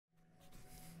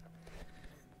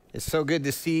It's so good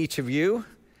to see each of you,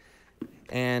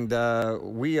 and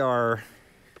we are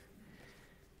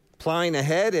plowing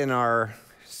ahead in our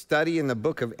study in the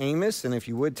book of Amos, and if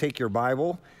you would take your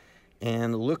Bible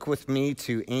and look with me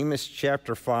to Amos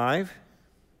chapter 5.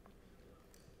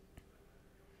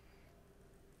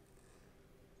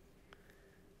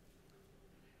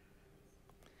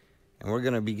 And we're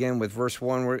going to begin with verse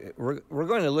 1. We're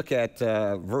going to look at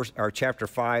our chapter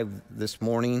 5 this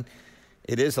morning.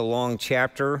 It is a long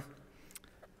chapter,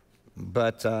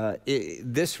 but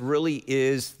this really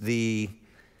is the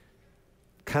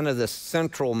kind of the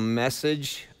central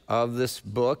message of this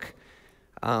book.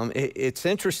 It's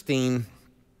interesting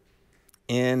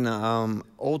in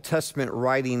Old Testament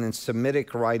writing and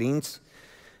Semitic writings,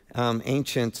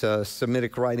 ancient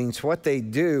Semitic writings, what they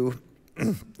do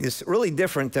is really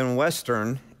different than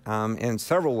Western in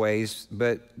several ways,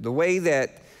 but the way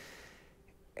that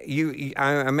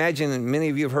I imagine many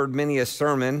of you have heard many a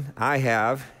sermon. I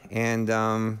have, and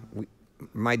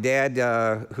my dad,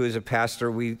 who is a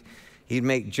pastor, he'd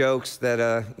make jokes that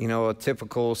a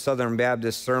typical Southern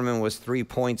Baptist sermon was 3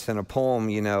 points in a poem,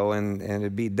 and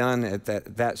it'd be done at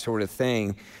that sort of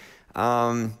thing.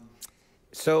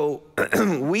 So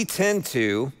we tend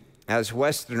to, as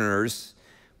Westerners,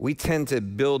 we tend to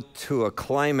build to a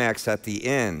climax at the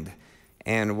end.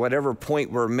 And whatever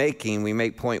point we're making, we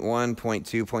make point 1, point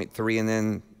 2, point 3, and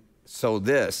then so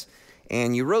this.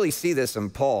 And you really see this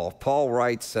in Paul. Paul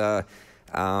writes, of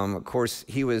course,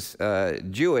 he was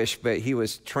Jewish, but he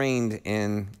was trained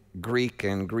in Greek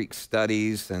and Greek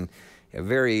studies and a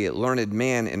very learned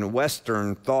man in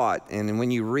Western thought. And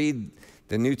when you read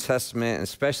the New Testament,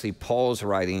 especially Paul's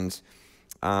writings,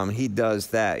 he does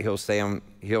that. He'll say,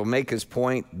 he'll make his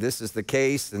point, this is the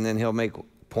case, and then he'll make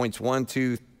points 1,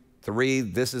 2, 3,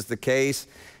 this is the case,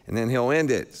 and then he'll end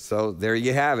it. So there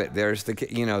you have it. There's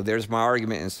there's my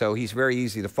argument. And so he's very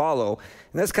easy to follow.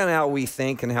 And that's kind of how we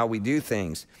think and how we do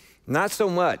things. Not so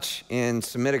much in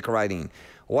Semitic writing.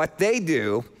 What they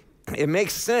do, it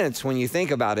makes sense when you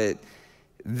think about it.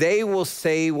 They will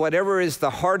say whatever is the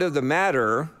heart of the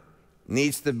matter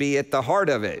needs to be at the heart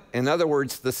of it. In other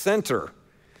words, the center.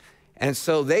 And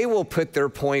so they will put their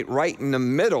point right in the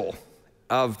middle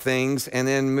of things and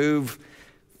then move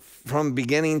from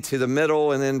beginning to the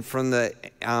middle and then from the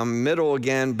middle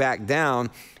again back down.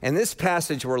 And this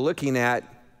passage we're looking at,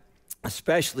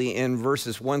 especially in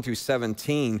verses 1 through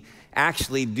 17,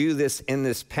 actually do this in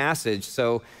this passage.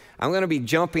 So I'm going to be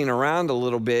jumping around a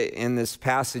little bit in this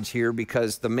passage here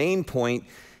because the main point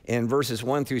in verses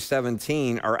 1 through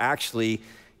 17 are actually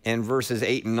in verses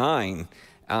 8 and 9.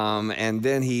 And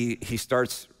then he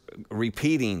starts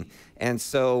repeating. And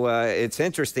so it's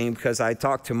interesting because I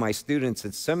talk to my students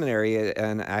at seminary,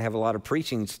 and I have a lot of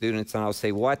preaching students, and I'll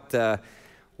say, what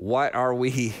are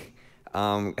we,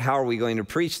 how are we going to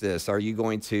preach this? Are you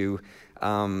going to,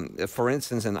 for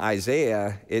instance, in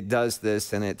Isaiah, it does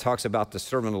this, and it talks about the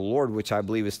servant of the Lord, which I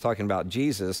believe is talking about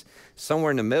Jesus. Somewhere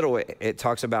in the middle, it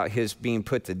talks about his being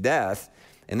put to death,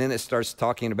 and then it starts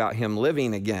talking about him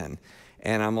living again.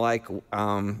 And I'm like,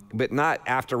 but not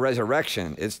after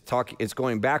resurrection. It's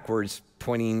going backwards,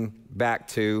 pointing back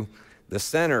to the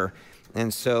center.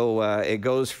 And so it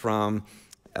goes from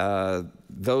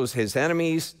his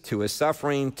enemies to his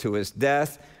suffering to his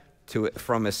death,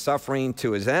 from his suffering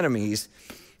to his enemies.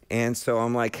 And so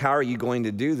I'm like, how are you going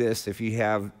to do this if you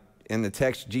have in the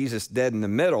text Jesus dead in the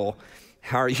middle?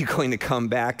 How are you going to come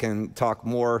back and talk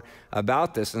more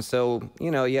about this? And so,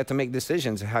 you have to make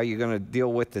decisions how you're going to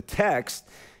deal with the text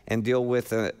and deal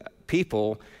with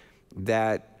people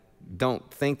that don't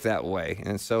think that way.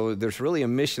 And so there's really a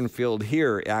mission field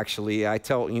here, actually. I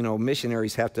tell,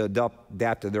 missionaries have to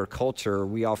adapt to their culture.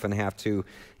 We often have to,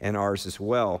 and ours as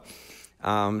well.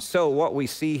 So what we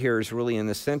see here is really in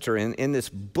the center. And in this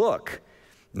book,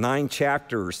 9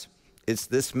 chapters, it's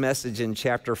this message in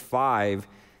chapter 5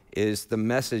 is the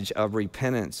message of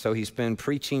repentance. So he's been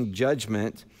preaching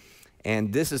judgment,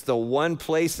 and this is the one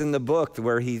place in the book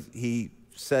where he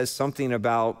says something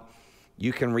about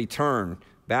you can return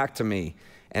back to me.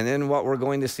 And then what we're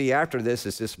going to see after this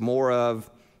is just more of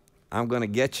I'm going to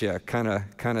get you kind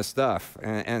of stuff.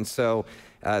 And so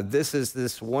this is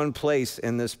this one place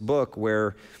in this book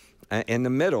where in the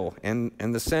middle and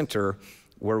in the center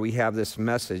where we have this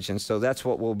message. And so that's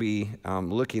what we'll be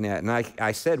looking at. And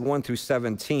I said 1 through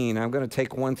 17. I'm going to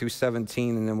take 1 through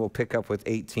 17, and then we'll pick up with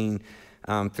 18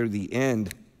 through the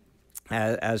end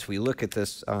as we look at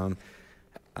this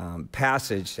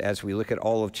passage, as we look at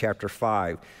all of chapter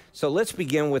 5. So let's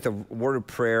begin with a word of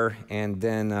prayer, and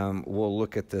then we'll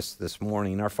look at this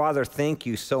morning. Our Father, thank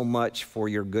you so much for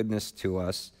your goodness to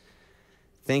us.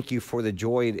 Thank you for the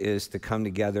joy it is to come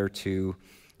together to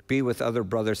be with other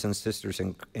brothers and sisters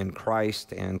in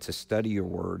Christ and to study your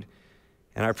word.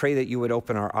 And I pray that you would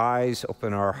open our eyes,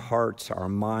 open our hearts, our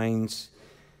minds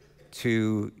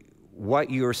to what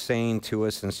you're saying to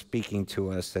us and speaking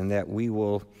to us, and that we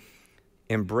will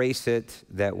embrace it,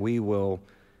 that we will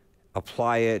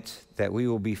apply it, that we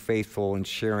will be faithful in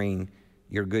sharing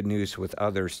your good news with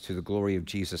others to the glory of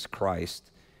Jesus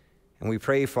Christ. And we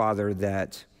pray, Father,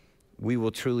 that we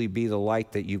will truly be the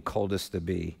light that you've called us to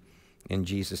be. In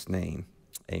Jesus' name,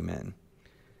 amen.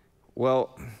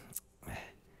 Well,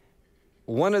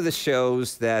 one of the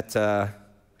shows that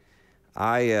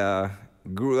I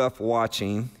grew up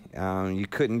watching, you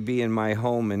couldn't be in my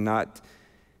home and not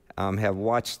have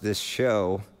watched this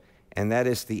show, and that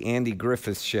is the Andy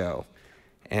Griffith Show.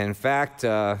 And in fact,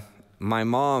 my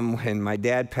mom, when my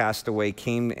dad passed away,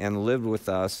 came and lived with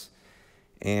us,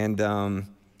 and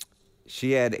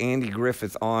she had Andy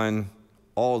Griffith on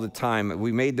all the time.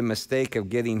 We made the mistake of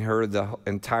getting her the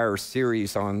entire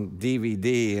series on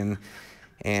DVD,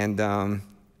 and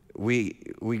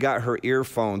we got her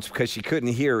earphones because she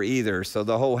couldn't hear either, so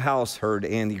the whole house heard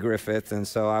Andy Griffith. And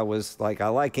so I was like, I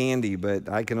like Andy, but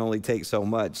I can only take so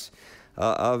much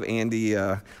of Andy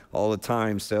all the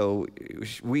time. So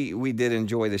we did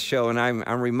enjoy the show. And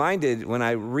I'm reminded, when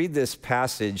I read this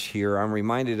passage here, I'm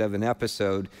reminded of an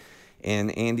episode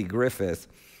in Andy Griffith.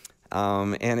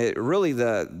 And it really,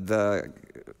 the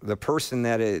person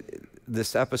that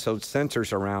this episode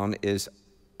centers around is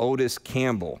Otis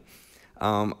Campbell.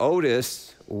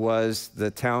 Otis was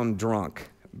the town drunk,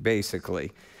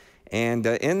 basically. And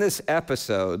in this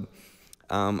episode,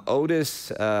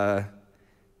 Otis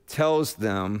tells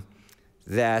them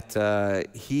that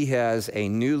he has a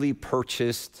newly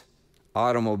purchased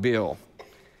automobile.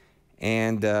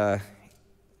 And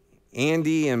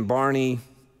Andy and Barney,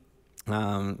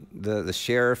 the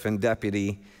sheriff and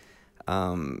deputy,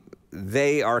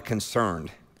 they are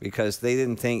concerned because they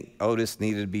didn't think Otis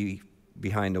needed to be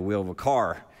behind the wheel of a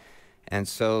car. And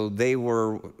so they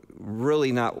were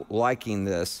really not liking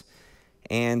this.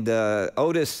 And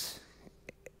Otis,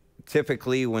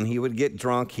 typically when he would get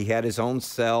drunk, he had his own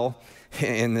cell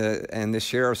in the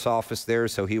sheriff's office there.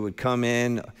 So he would come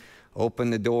in,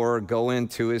 open the door, go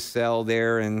into his cell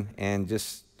there, and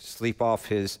just sleep off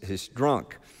his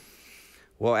drunk.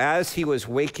 Well, as he was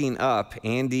waking up,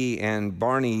 Andy and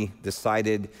Barney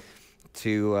decided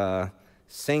to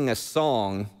sing a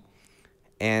song.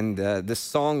 And this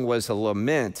song was a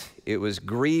lament. It was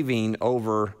grieving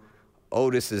over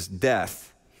Otis's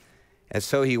death. And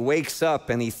so he wakes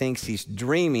up and he thinks he's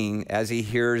dreaming as he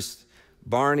hears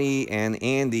Barney and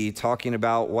Andy talking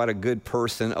about what a good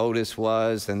person Otis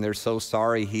was, and they're so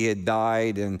sorry he had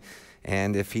died,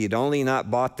 and if he had only not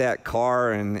bought that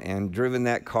car and driven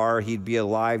that car, he'd be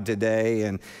alive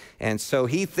today. And so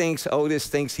Otis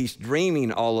thinks he's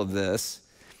dreaming all of this.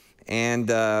 And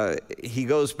he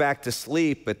goes back to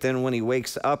sleep, but then when he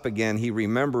wakes up again, he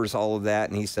remembers all of that,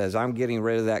 and he says, I'm getting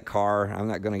rid of that car. I'm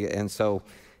not going to get, and so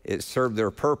it served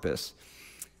their purpose.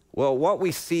 Well, what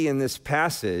we see in this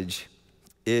passage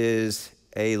is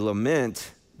a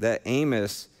lament that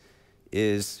Amos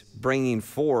is bringing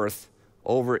forth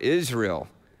over Israel.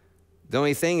 The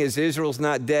only thing is, Israel's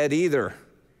not dead either,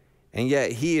 and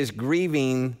yet he is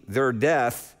grieving their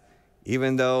death,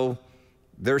 even though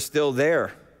they're still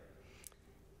there.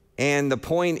 And the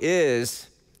point is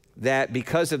that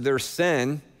because of their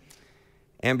sin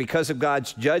and because of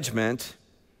God's judgment,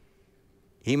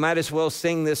 he might as well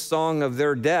sing this song of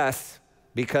their death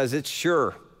because it's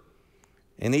sure.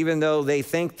 And even though they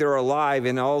think they're alive,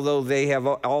 and although they have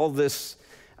all this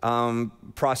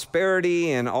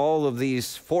prosperity and all of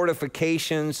these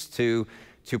fortifications to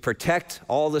protect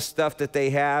all the stuff that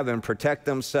they have and protect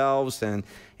themselves, and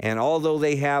although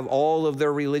they have all of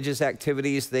their religious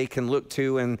activities they can look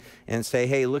to and say,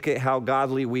 hey, look at how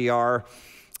godly we are,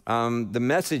 the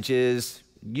message is,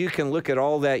 you can look at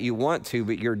all that you want to,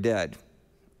 but you're dead.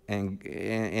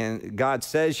 And God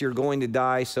says you're going to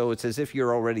die, so it's as if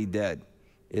you're already dead.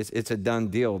 It's a done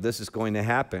deal. This is going to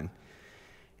happen.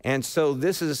 And so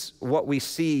this is what we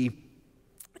see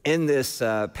in this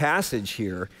passage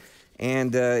here.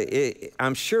 And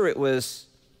I'm sure it was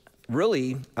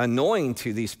really annoying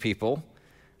to these people.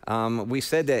 We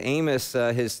said that Amos,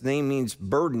 his name means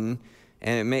burden,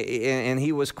 and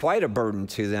he was quite a burden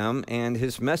to them. And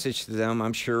his message to them,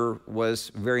 I'm sure,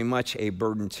 was very much a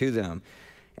burden to them.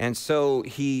 And so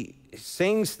he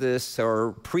sings this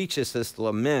or preaches this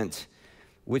lament,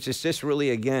 which is just really,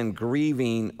 again,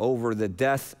 grieving over the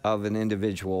death of an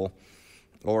individual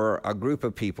or a group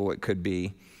of people, it could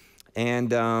be.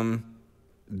 And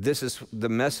this is the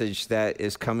message that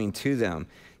is coming to them.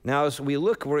 Now, as we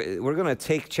look, we're going to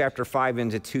take chapter 5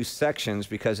 into two sections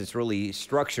because it's really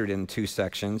structured in two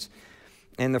sections.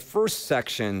 And the first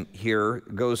section here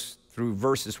goes through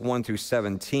verses 1 through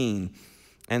 17.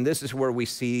 And this is where we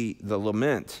see the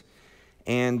lament.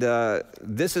 And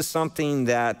this is something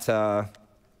that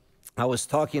I was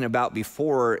talking about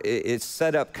before. It's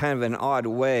set up kind of an odd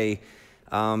way,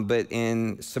 but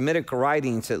in Semitic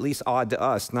writings, at least odd to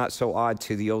us, not so odd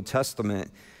to the Old Testament,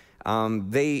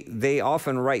 they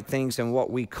often write things in what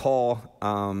we call,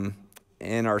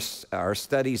 in our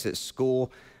studies at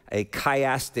school, a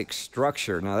chiastic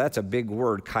structure. Now, that's a big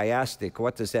word, chiastic.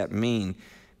 What does that mean?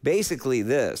 Basically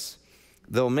this: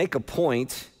 they'll make a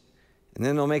point, and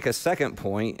then they'll make a second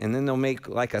point, and then they'll make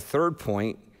like a third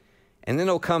point, and then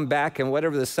they'll come back, and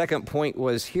whatever the second point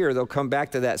was here, they'll come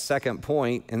back to that second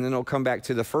point, and then they'll come back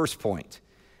to the first point.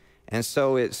 And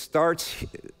so it starts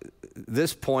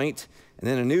this point, and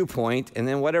then a new point, and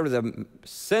then whatever the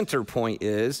center point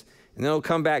is, and then it'll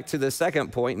come back to the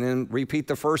second point, and then repeat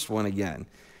the first one again.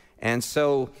 And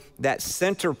so that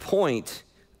center point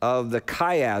of the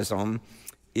chiasm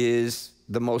is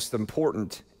the most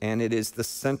important, and it is the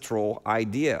central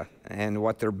idea and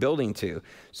what they're building to.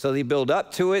 So they build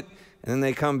up to it, and then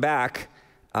they come back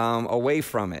away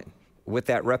from it with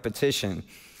that repetition.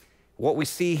 What we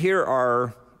see here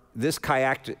are this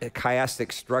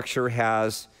chiastic structure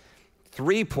has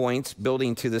 3 points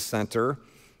building to the center,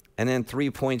 and then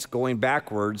 3 points going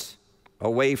backwards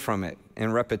away from it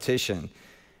in repetition.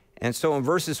 And so in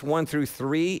verses 1 through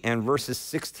 3 and verses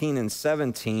 16 and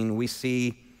 17, we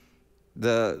see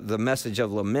the message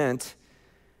of lament.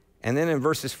 And then in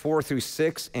verses 4 through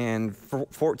 6 and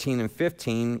 14 and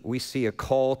 15, we see a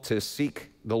call to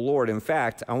seek the Lord. In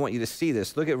fact, I want you to see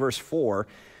this. Look at verse 4.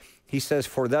 He says,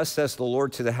 "For thus says the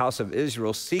Lord to the house of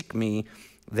Israel, seek me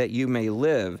that you may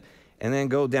live." And then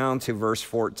go down to verse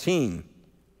 14.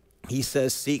 He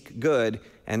says, seek good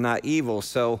and not evil.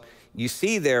 So you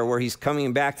see there where he's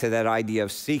coming back to that idea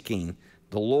of seeking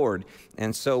the Lord.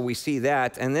 And so we see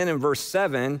that. And then in verse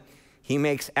 7, he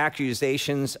makes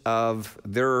accusations of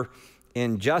their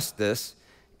injustice.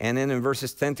 And then in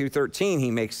verses 10 through 13, he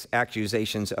makes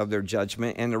accusations of their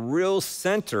judgment. And the real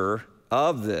center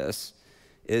of this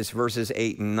is verses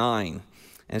 8 and 9.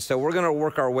 And so we're going to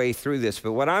work our way through this.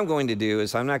 But what I'm going to do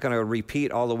is I'm not going to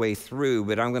repeat all the way through,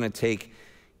 but I'm going to take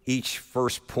each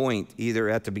first point, either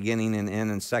at the beginning and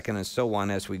end and second and so on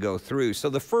as we go through. So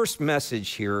the first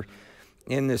message here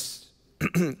in this,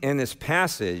 in this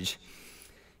passage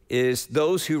is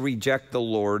those who reject the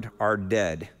Lord are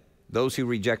dead. Those who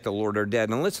reject the Lord are dead.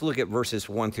 Now let's look at verses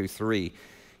 1 through 3.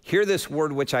 Hear this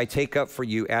word which I take up for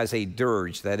you as a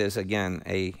dirge, that is, again,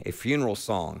 a funeral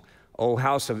song. O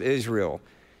house of Israel,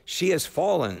 she has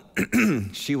fallen,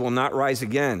 she will not rise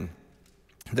again.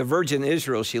 The virgin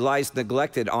Israel, she lies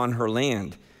neglected on her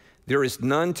land. There is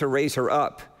none to raise her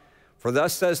up. For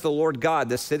thus says the Lord God,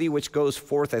 the city which goes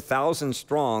forth 1,000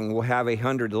 strong will have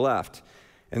 100 left.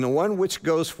 And the one which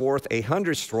goes forth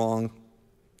 100 strong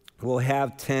will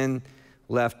have 10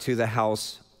 left to the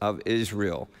house of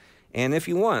Israel. And if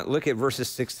you want, look at verses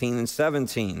 16 and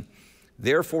 17.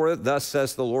 Therefore, thus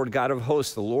says the Lord God of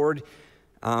hosts, the Lord,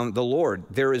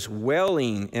 there is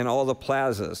wailing in all the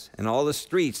plazas and all the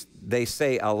streets. They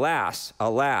say, alas,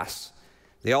 alas.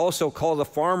 They also call the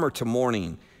farmer to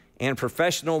mourning and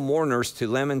professional mourners to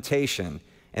lamentation.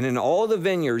 And in all the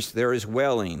vineyards there is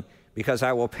wailing, because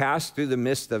I will pass through the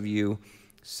midst of you,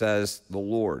 says the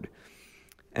Lord.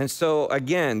 And so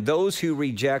again, those who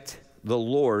reject the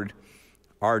Lord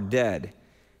are dead,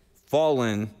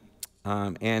 fallen,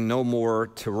 and no more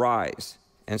to rise.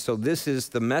 And so this is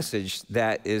the message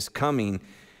that is coming.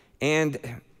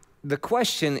 And the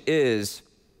question is,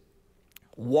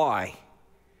 why?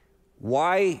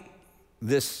 Why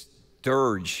this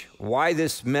dirge? Why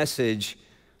this message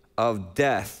of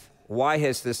death? Why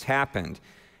has this happened?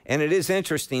 And it is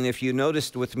interesting, if you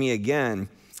noticed with me again,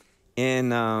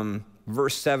 in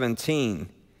verse 17,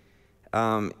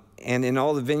 and in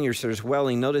all the vineyards there's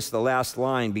wailing. Notice the last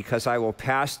line, because I will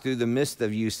pass through the midst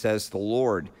of you, says the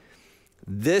Lord.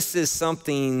 This is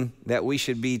something that we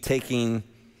should be taking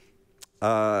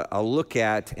a look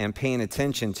at and paying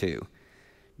attention to.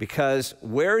 Because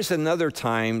where's another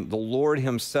time the Lord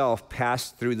himself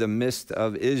passed through the midst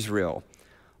of Israel?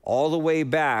 All the way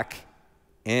back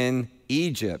in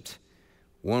Egypt,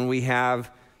 when we have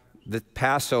the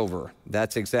Passover.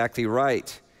 That's exactly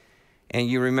right. And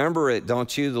you remember it,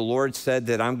 don't you? The Lord said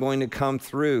that I'm going to come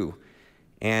through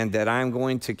and that I'm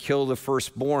going to kill the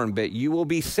firstborn, but you will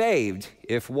be saved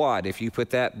if what? If you put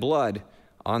that blood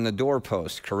on the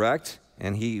doorpost, correct?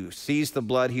 And he sees the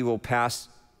blood, he will pass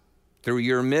through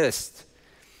your midst.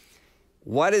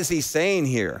 What is he saying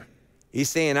here? He's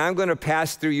saying, I'm going to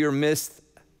pass through your midst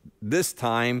this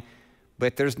time,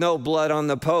 but there's no blood on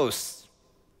the posts.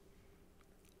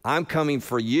 I'm coming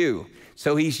for you.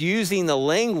 So he's using the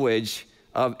language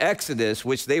of Exodus,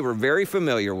 which they were very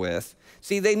familiar with.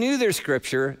 See, they knew their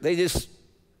scripture. They just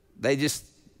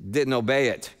didn't obey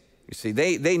it. You see,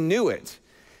 they knew it.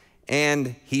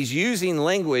 And he's using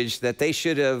language that they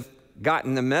should have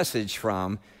gotten the message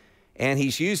from. And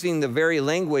he's using the very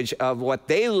language of what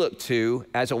they looked to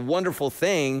as a wonderful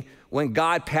thing when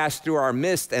God passed through our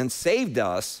midst and saved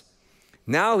us.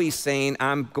 Now he's saying,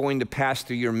 I'm going to pass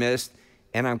through your midst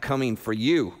and I'm coming for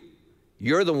you.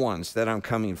 You're the ones that I'm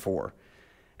coming for.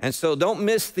 And so don't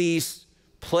miss these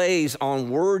plays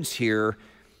on words here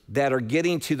that are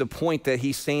getting to the point that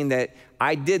he's saying that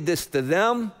I did this to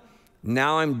them,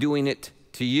 now I'm doing it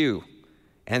to you.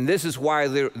 And this is why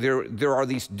there are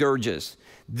these dirges.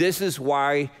 This is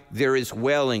why there is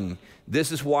wailing.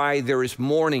 This is why there is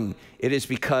mourning. It is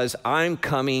because I'm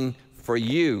coming for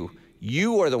you.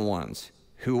 You are the ones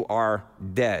who are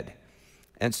dead.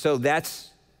 And so that's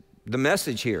the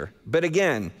message here. But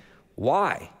again,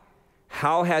 why?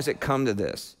 How has it come to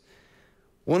this?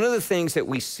 One of the things that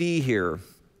we see here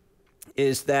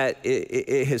is that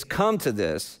it has come to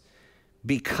this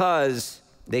because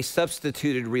they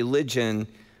substituted religion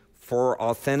for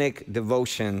authentic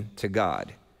devotion to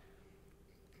God.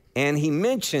 And he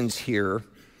mentions here,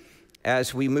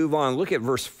 as we move on, look at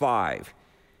verse 5.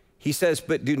 He says,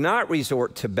 but do not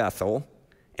resort to Bethel,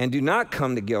 and do not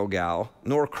come to Gilgal,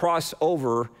 nor cross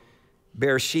over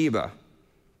Beersheba.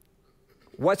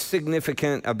 What's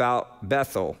significant about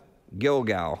Bethel,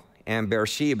 Gilgal, and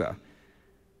Beersheba?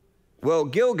 Well,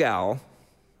 Bethel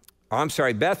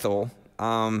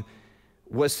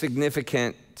was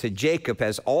significant to Jacob,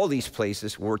 as all these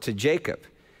places were to Jacob.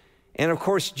 And of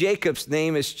course, Jacob's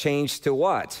name is changed to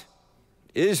what?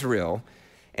 Israel.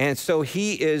 And so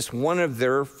he is one of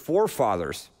their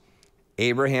forefathers,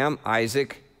 Abraham,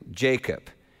 Isaac, Jacob.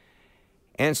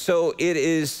 And so it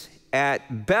is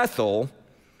at Bethel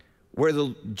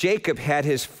where Jacob had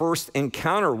his first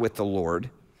encounter with the Lord.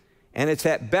 And it's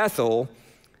at Bethel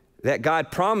that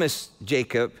God promised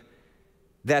Jacob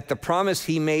that the promise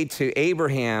he made to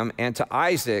Abraham and to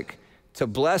Isaac to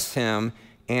bless him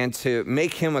and to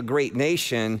make him a great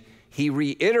nation, he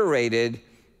reiterated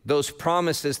those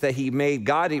promises that he made.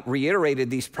 God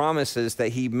reiterated these promises that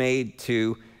he made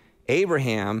to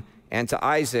Abraham and to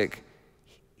Isaac.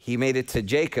 He made it to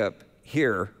Jacob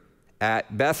here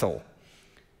at Bethel.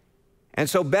 And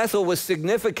so Bethel was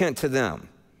significant to them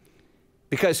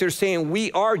because they're saying,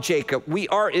 we are Jacob, we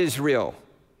are Israel.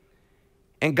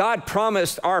 And God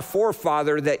promised our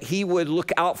forefather that he would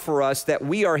look out for us, that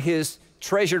we are his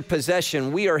treasured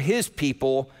possession, we are his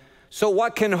people. So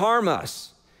what can harm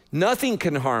us? Nothing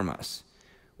can harm us.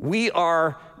 We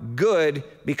are good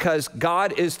because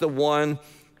God is the one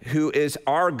who is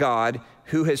our God,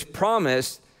 who has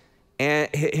promised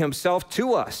himself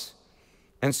to us.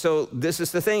 And so this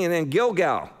is the thing. And then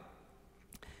Gilgal.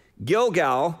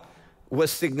 Gilgal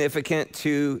was significant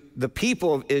to the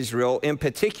people of Israel in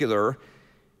particular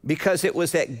because it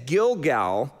was at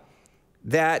Gilgal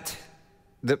that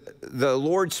the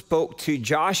Lord spoke to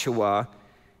Joshua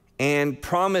and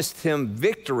promised him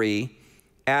victory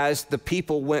as the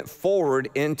people went forward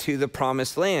into the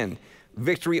promised land.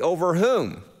 Victory over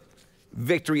whom?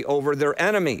 Victory over their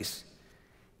enemies.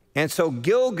 And so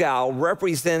Gilgal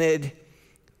represented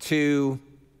to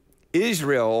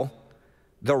Israel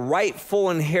the rightful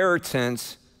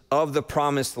inheritance of the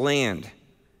promised land.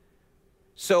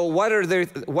 So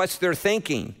what's their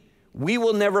thinking? We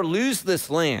will never lose this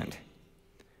land.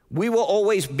 We will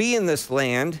always be in this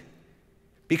land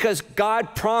because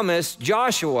God promised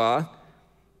Joshua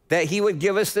that he would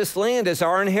give us this land as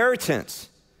our inheritance.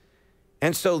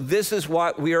 And so this is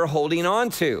what we are holding on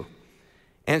to.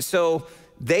 And so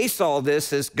they saw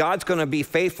this as God's going to be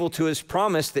faithful to his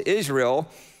promise to Israel,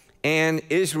 and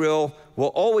Israel will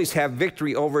always have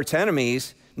victory over its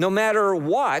enemies no matter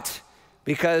what,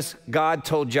 because God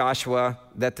told Joshua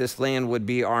that this land would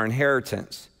be our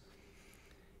inheritance.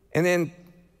 And then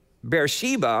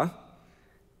Beersheba,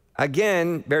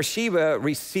 again, Beersheba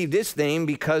received its name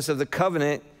because of the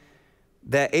covenant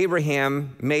that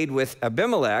Abraham made with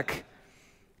Abimelech.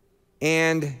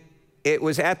 And it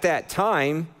was at that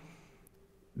time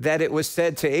that it was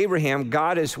said to Abraham,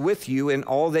 God is with you in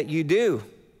all that you do.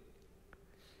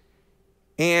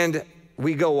 And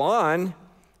we go on,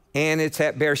 and it's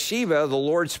at Beersheba, the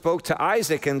Lord spoke to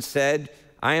Isaac and said,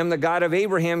 I am the God of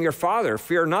Abraham, your father.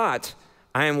 Fear not,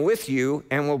 I am with you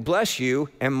and will bless you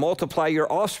and multiply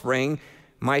your offspring,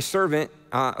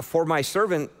 for my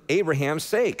servant Abraham's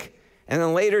sake. And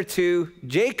then later to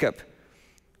Jacob,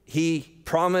 he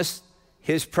promised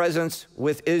his presence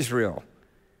with Israel.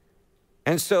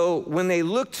 And so when they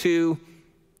look to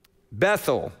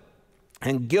Bethel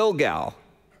and Gilgal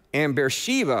and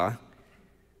Beersheba,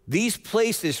 these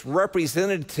places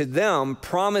represented to them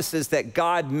promises that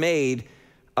God made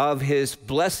of his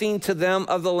blessing to them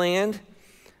of the land,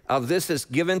 of this is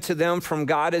given to them from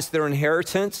God as their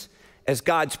inheritance, as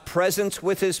God's presence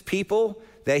with his people,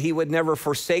 that he would never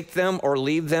forsake them or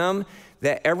leave them,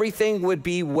 that everything would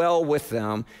be well with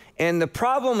them. And the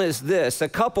problem is this, a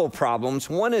couple problems.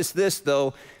 One is this,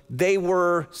 though, they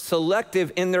were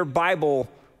selective in their Bible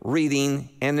reading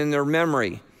and in their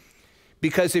memory.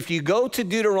 Because if you go to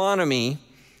Deuteronomy,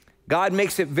 God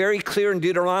makes it very clear in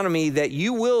Deuteronomy that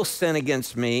you will sin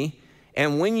against me,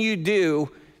 and when you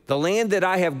do, the land that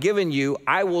I have given you,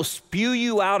 I will spew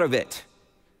you out of it,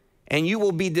 and you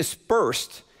will be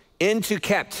dispersed into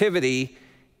captivity,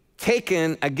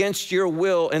 taken against your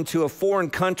will into a foreign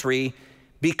country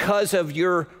because of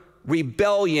your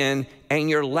rebellion and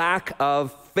your lack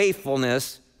of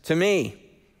faithfulness to me.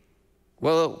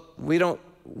 Well, we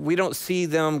don't see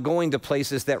them going to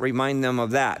places that remind them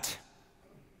of that.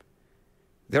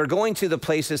 They're going to the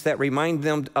places that remind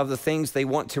them of the things they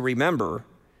want to remember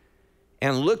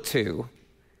and look to,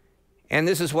 and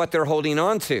this is what they're holding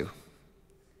on to.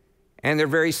 And they're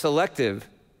very selective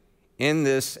in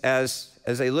this as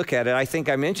they look at it. I think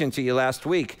I mentioned to you last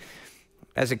week,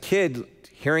 as a kid,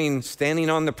 hearing Standing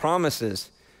on the Promises,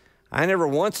 I never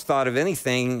once thought of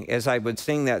anything as I would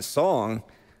sing that song,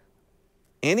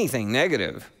 anything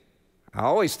negative. I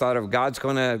always thought of God's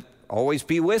going to always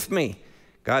be with me.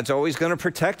 God's always going to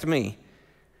protect me.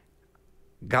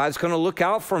 God's going to look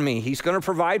out for me. He's going to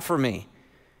provide for me.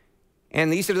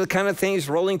 And these are the kind of things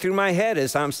rolling through my head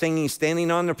as I'm singing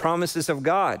Standing on the Promises of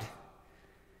God.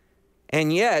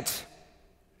 And yet,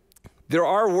 there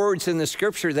are words in the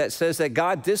scripture that says that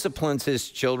God disciplines his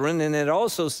children, and it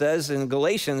also says in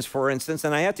Galatians, for instance,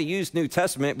 and I have to use New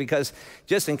Testament because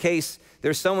just in case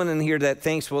there's someone in here that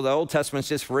thinks, well, the Old Testament's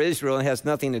just for Israel and has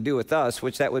nothing to do with us,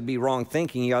 which that would be wrong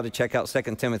thinking. You ought to check out 2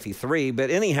 Timothy 3. But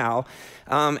anyhow,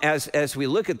 as we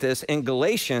look at this in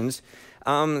Galatians,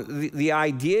 the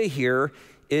idea here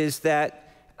is that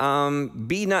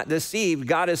be not deceived,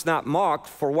 God is not mocked,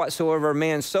 for whatsoever a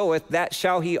man soweth, that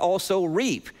shall he also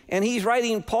reap. And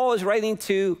Paul is writing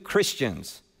to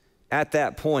Christians at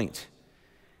that point.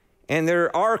 And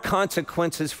there are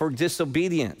consequences for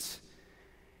disobedience.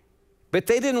 But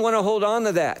they didn't want to hold on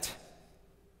to that.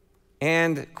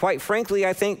 And quite frankly,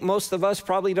 I think most of us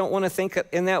probably don't want to think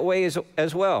in that way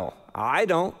as well. I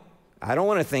don't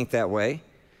want to think that way.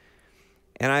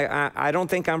 And I don't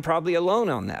think I'm probably alone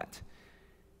on that.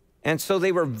 And so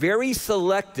they were very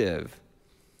selective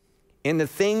in the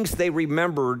things they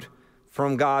remembered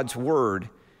from God's word.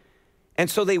 And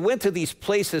so they went to these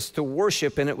places to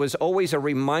worship, and it was always a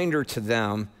reminder to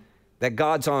them that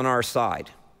God's on our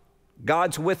side.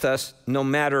 God's with us no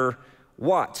matter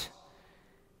what.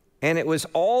 And it was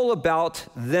all about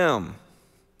them.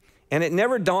 And it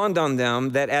never dawned on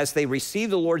them that as they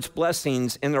received the Lord's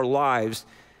blessings in their lives,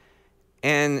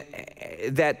 and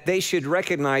that they should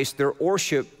recognize their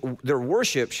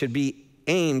worship should be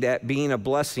aimed at being a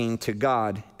blessing to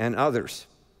God and others.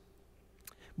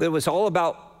 But it was all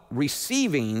about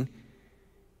receiving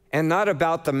and not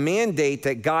about the mandate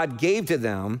that God gave to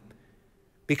them.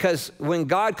 Because when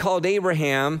God called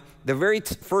Abraham, the very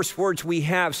first words we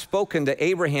have spoken to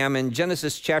Abraham in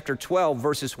Genesis chapter 12,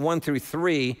 verses 1 through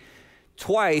 3,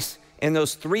 twice in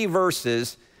those 3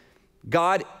 verses,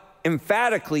 God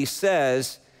emphatically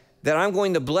says that I'm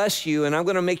going to bless you and I'm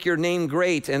going to make your name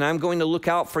great and I'm going to look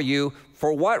out for you.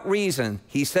 For what reason?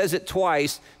 He says it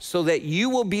twice, so that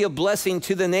you will be a blessing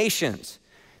to the nations.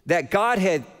 That God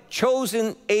had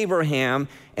chosen Abraham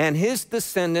and his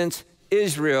descendants,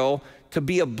 Israel, to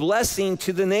be a blessing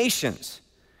to the nations.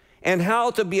 And how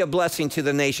to be a blessing to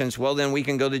the nations? Well, then we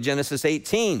can go to Genesis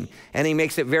 18. And he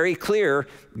makes it very clear,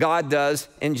 God does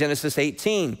in Genesis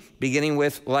 18, beginning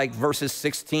with like verses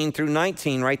 16 through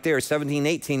 19 right there, 17,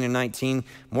 18, and 19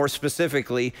 more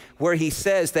specifically, where he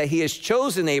says that he has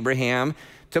chosen Abraham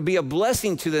to be a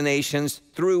blessing to the nations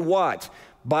through what?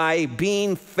 By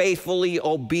being faithfully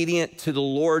obedient to the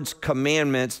Lord's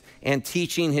commandments and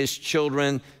teaching his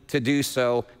children to do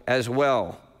so as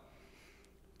well.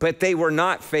 But they were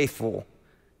not faithful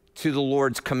to the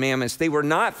Lord's commandments. They were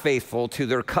not faithful to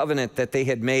their covenant that they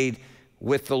had made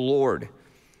with the Lord.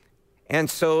 And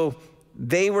so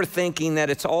they were thinking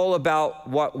that it's all about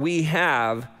what we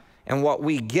have and what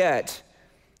we get,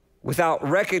 without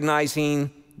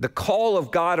recognizing the call of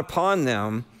God upon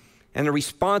them and the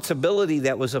responsibility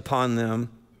that was upon them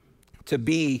to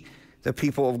be the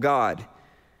people of God.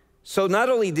 So not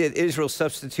only did Israel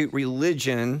substitute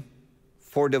religion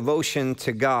for devotion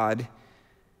to God,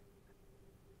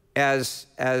 as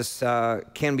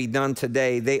can be done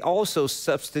today, they also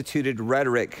substituted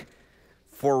rhetoric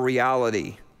for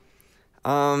reality.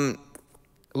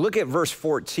 Look at verse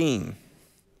 14.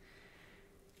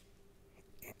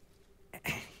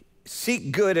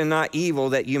 Seek good and not evil,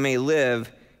 that you may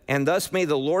live, and thus may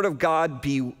the Lord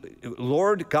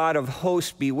God of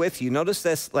hosts be with you. Notice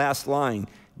this last line,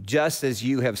 just as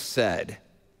you have said.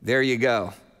 There you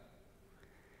go.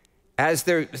 As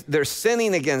they're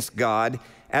sinning against God,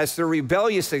 as they're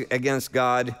rebellious against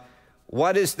God,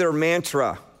 what is their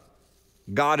mantra?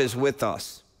 God is with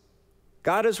us.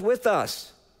 God is with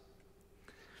us.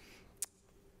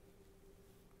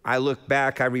 I look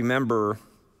back, I remember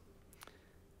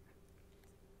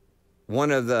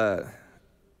one of the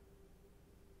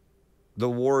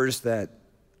wars that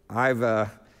I've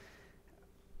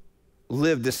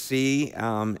lived to see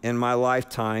in my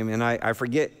lifetime, and I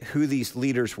forget who these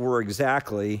leaders were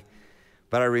exactly,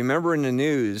 but I remember in the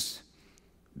news,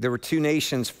 there were two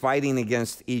nations fighting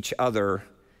against each other,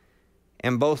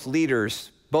 and both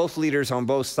leaders on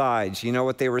both sides, you know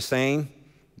what they were saying?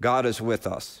 God is with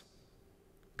us.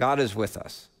 God is with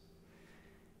us.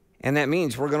 And that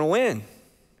means we're going to win.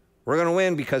 We're going to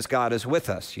win because God is with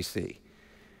us, you see.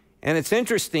 And it's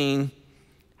interesting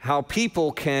how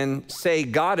people can say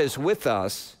God is with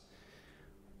us.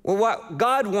 Well, what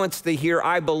God wants to hear,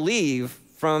 I believe,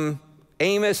 from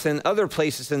Amos and other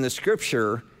places in the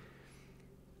scripture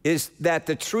is that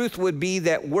the truth would be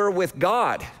that we're with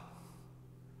God,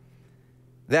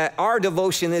 that our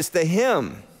devotion is to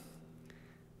Him,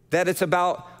 that it's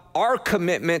about our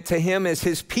commitment to Him as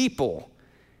His people.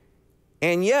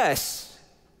 And yes,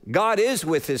 God is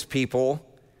with His people,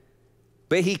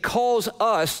 but He calls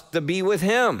us to be with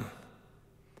Him.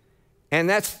 And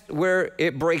that's where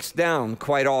it breaks down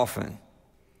quite often.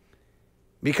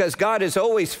 Because God is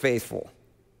always faithful.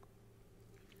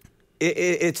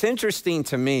 It's interesting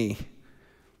to me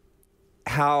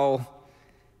how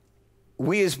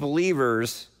we as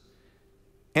believers,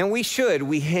 and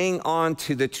we hang on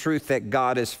to the truth that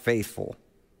God is faithful.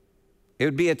 It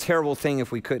would be a terrible thing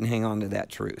if we couldn't hang on to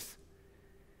that truth.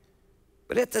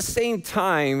 But at the same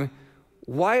time,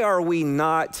 why are we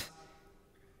not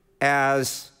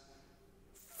as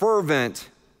fervent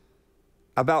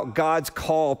about God's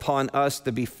call upon us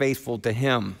to be faithful to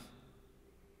Him?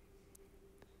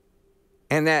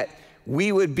 And that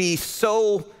we would be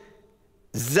so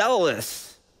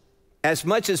zealous, as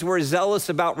much as we're zealous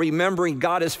about remembering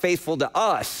God is faithful to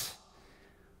us,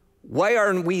 why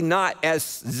are we not as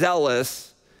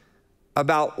zealous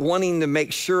about wanting to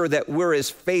make sure that we're as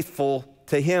faithful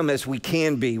to Him as we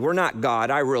can be? We're not God,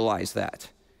 I realize that.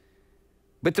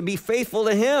 But to be faithful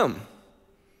to Him.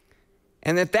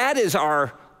 And that is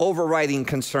our overriding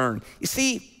concern. You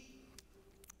see,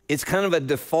 it's kind of a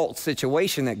default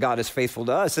situation that God is faithful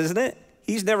to us, isn't it?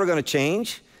 He's never going to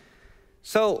change.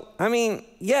 So, I mean,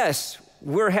 yes,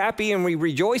 we're happy and we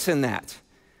rejoice in that.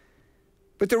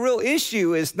 But the real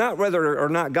issue is not whether or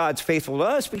not God's faithful to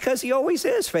us, because He always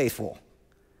is faithful.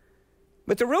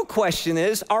 But the real question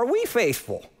is, are we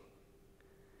faithful?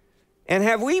 And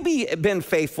have we been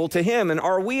faithful to Him? And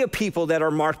are we a people that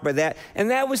are marked by that?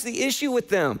 And that was the issue with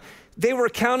them. They were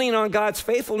counting on God's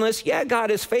faithfulness. Yeah,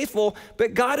 God is faithful,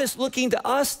 but God is looking to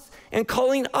us and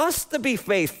calling us to be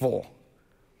faithful.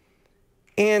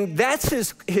 And that's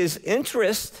his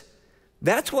interest.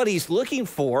 That's what He's looking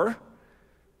for.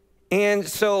 And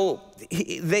so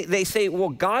they say, well,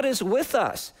 God is with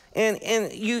us.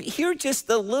 And you hear just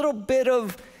a little bit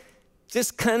of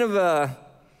just kind of a,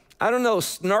 I don't know,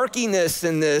 snarkiness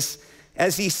in this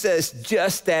as He says,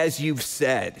 just as you've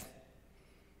said.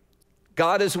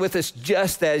 God is with us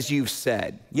just as you've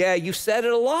said. Yeah, you've said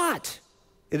it a lot,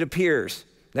 it appears,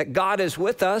 that God is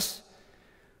with us.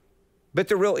 But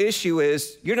the real issue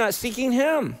is you're not seeking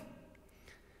Him.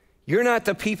 You're not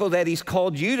the people that He's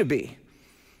called you to be.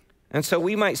 And so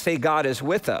we might say God is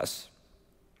with us,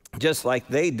 just like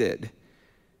they did.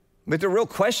 But the real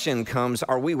question comes,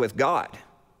 are we with God?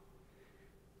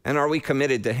 And are we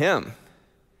committed to Him?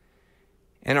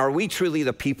 And are we truly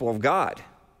the people of God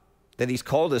that He's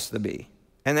called us to be?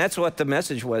 And that's what the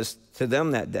message was to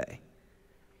them that day.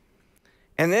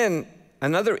 And then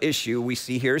another issue we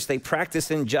see here is they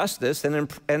practiced injustice and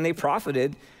they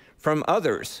profited from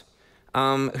others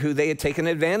who they had taken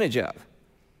advantage of.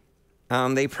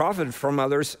 They profited from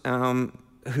others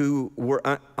who were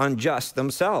unjust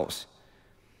themselves.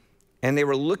 And they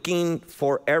were looking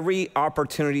for every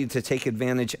opportunity to take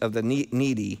advantage of the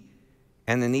needy,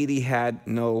 and the needy had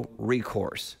no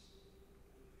recourse.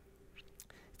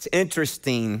 It's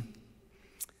interesting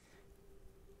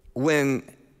when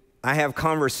I have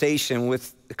conversations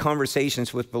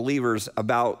with believers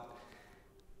about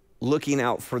looking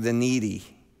out for the needy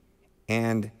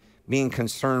and being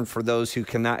concerned for those who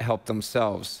cannot help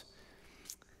themselves.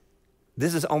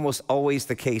 This is almost always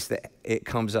the case that it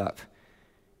comes up.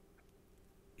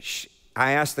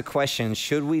 I ask the question,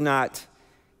 should we not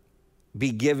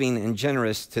be giving and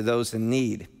generous to those in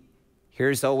need?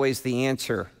 Here's always the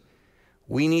answer.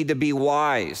 We need to be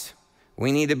wise.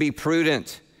 We need to be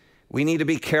prudent. We need to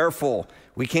be careful.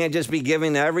 We can't just be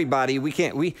giving to everybody.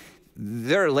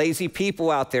 There are lazy people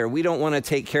out there. We don't want to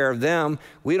take care of them.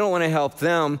 We don't want to help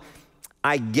them.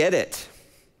 I get it.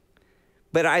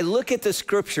 But I look at the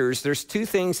scriptures. There's two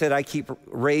things that I keep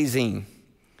raising.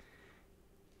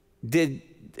 Did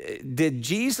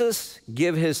Jesus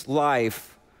give his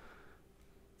life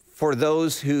for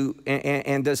those who,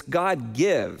 and does God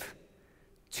give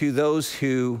to those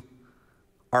who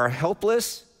are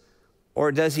helpless,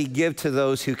 or does he give to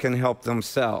those who can help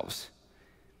themselves?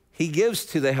 He gives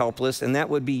to the helpless, and that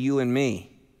would be you and me.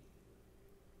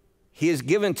 He is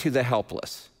given to the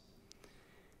helpless.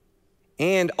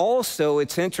 And also,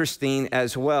 it's interesting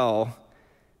as well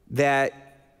that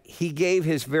he gave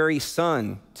his very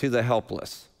son to the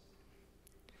helpless.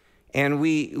 And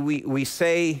we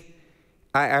say,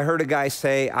 I heard a guy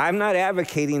say, I'm not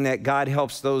advocating that God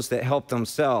helps those that help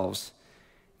themselves.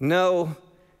 No,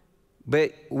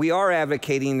 but we are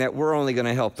advocating that we're only going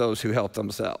to help those who help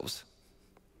themselves.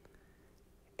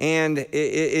 And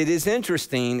it is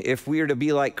interesting, if we are to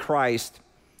be like Christ,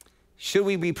 should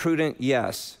we be prudent?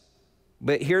 Yes.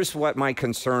 But here's what my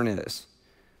concern is.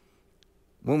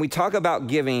 When we talk about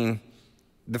giving,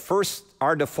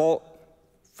 our default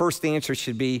first answer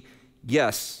should be,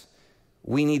 yes,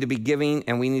 we need to be giving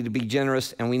and we need to be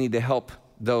generous and we need to help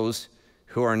those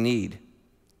who are in need,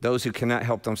 those who cannot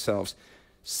help themselves.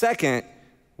 Second,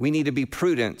 we need to be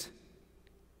prudent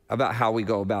about how we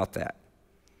go about that.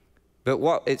 But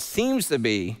what it seems to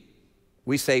be,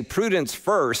 we say prudence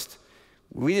first.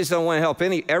 We just don't want to help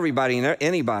everybody and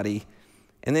anybody.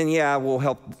 And then,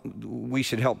 we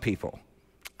should help people.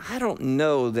 I don't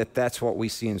know that that's what we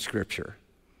see in Scripture.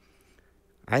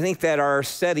 I think that our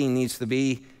setting needs to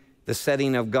be the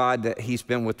setting of God that he's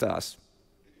been with us,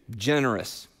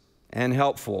 generous and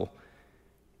helpful.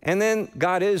 And then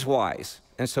God is wise,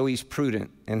 and so he's prudent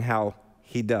in how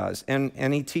he does.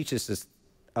 And he teaches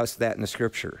us that in the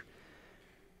Scripture.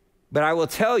 But I will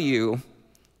tell you,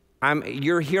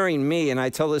 you're hearing me, and I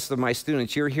tell this to my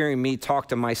students, you're hearing me talk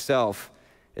to myself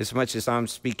as much as I'm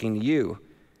speaking to you.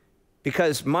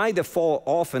 Because my default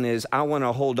often is I want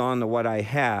to hold on to what I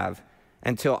have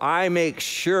until I make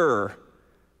sure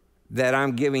that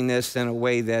I'm giving this in a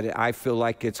way that I feel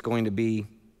like it's going to be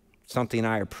something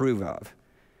I approve of.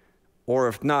 Or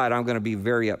if not, I'm going to be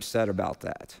very upset about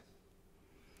that.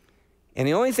 And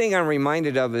the only thing I'm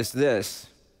reminded of is this.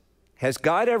 Has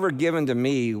God ever given to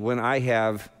me when I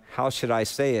have, how should I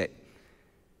say it,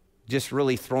 just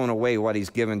really thrown away what he's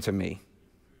given to me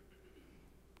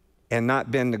and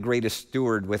not been the greatest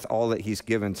steward with all that he's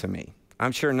given to me?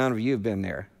 I'm sure none of you have been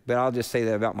there, but I'll just say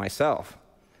that about myself,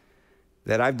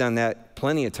 that I've done that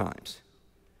plenty of times.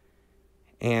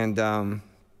 And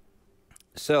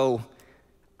so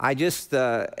I just,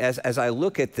 as I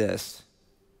look at this,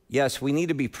 yes, we need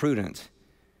to be prudent.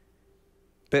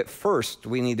 But first,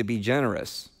 we need to be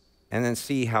generous and then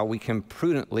see how we can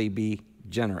prudently be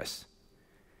generous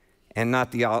and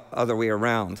not the other way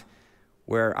around,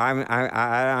 where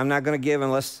I'm not going to give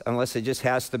unless it just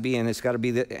has to be and it's got to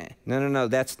be no,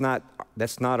 that's not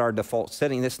our default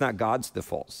setting. That's not God's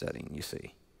default setting, you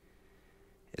see.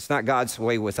 It's not God's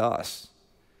way with us.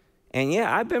 And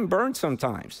yeah, I've been burned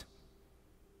sometimes.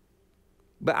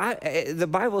 But the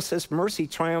Bible says mercy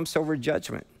triumphs over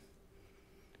judgment.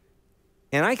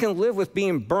 And I can live with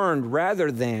being burned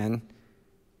rather than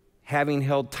having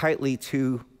held tightly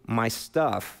to my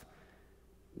stuff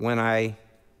when I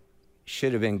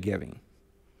should have been giving.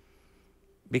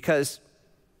 Because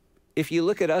if you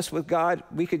look at us with God,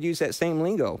 we could use that same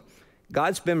lingo.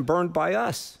 God's been burned by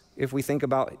us if we think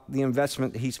about the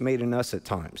investment he's made in us at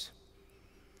times.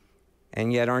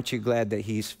 And yet, aren't you glad that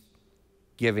he's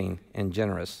giving and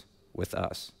generous with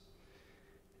us?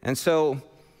 And so,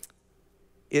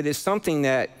 it is something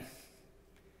that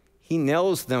he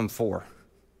nails them for.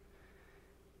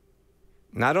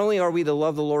 Not only are we to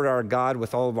love the Lord our God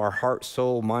with all of our heart,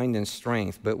 soul, mind, and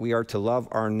strength, but we are to love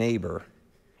our neighbor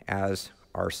as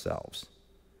ourselves.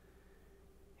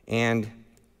 And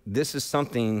this is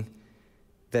something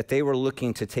that they were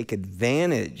looking to take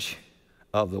advantage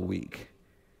of the weak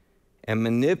and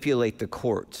manipulate the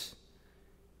courts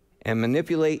and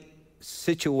manipulate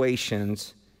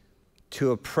situations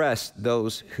to oppress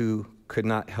those who could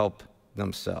not help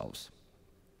themselves.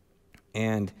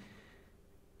 And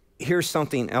here's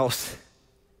something else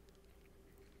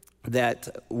that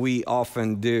we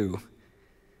often do.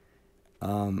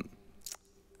 I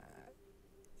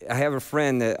have a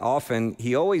friend that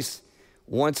he always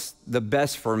wants the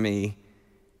best for me,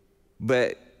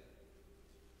 but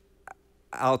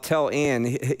I'll tell Ann,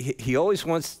 he always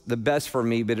wants the best for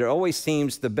me, but it always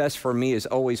seems the best for me is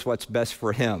always what's best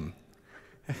for him.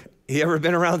 You ever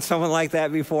been around someone like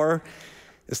that before?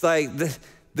 It's like,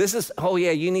 this is, oh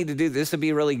yeah, you need to do this. This would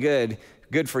be really good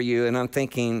for you. And I'm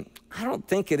thinking, I don't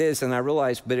think it is. And I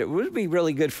realized, but it would be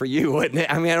really good for you, wouldn't it?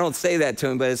 I mean, I don't say that to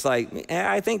him, but it's like,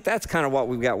 I think that's kind of what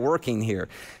we've got working here.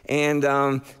 And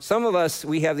some of us,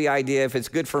 we have the idea if it's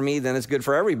good for me, then it's good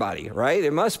for everybody, right?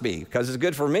 It must be, because it's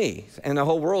good for me. And the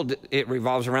whole world, it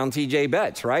revolves around TJ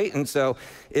Betts, right? And so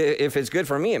if it's good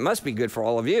for me, it must be good for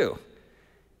all of you.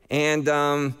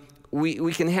 And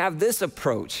we can have this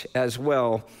approach as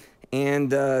well.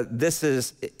 And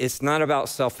it's not about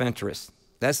self-interest.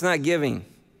 That's not giving.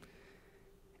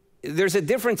 There's a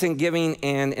difference in giving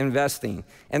and investing.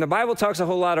 And the Bible talks a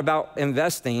whole lot about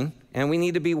investing, and we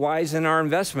need to be wise in our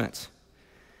investments.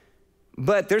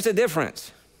 But there's a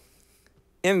difference.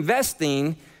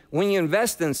 Investing, when you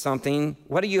invest in something,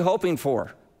 what are you hoping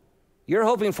for? You're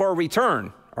hoping for a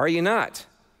return, are you not?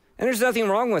 And there's nothing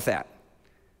wrong with that.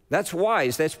 That's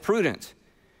wise, that's prudent.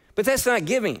 But that's not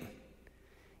giving.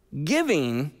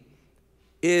 Giving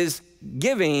is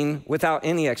giving without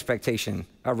any expectation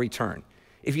of return.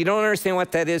 If you don't understand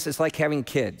what that is, it's like having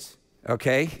kids,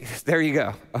 okay? There you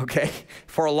go, okay?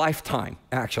 For a lifetime,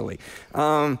 actually.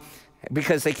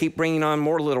 Because they keep bringing on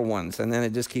more little ones, and then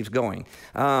it just keeps going.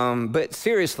 But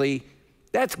seriously,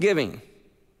 that's giving.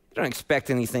 You don't expect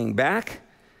anything back.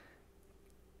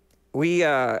 We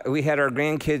had our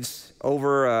grandkids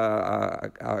over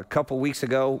a couple weeks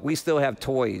ago. We still have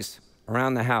toys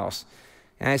around the house.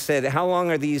 And I said, how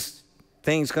long are these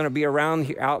things going to be around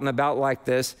here, out and about like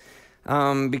this?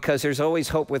 Because there's always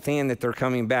hope with Ann that they're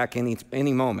coming back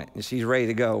any moment. And she's ready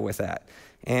to go with that.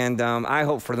 And I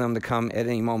hope for them to come at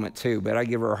any moment too, but I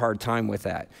give her a hard time with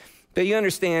that. But you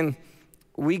understand,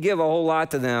 we give a whole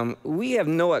lot to them. We have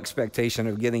no expectation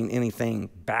of getting anything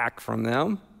back from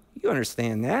them. You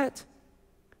understand that.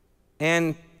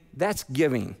 And that's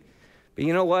giving. But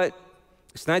you know what?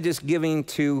 It's not just giving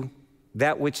to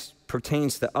that which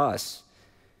pertains to us.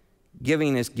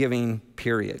 Giving is giving,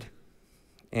 period.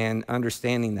 And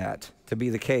understanding that to be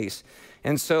the case.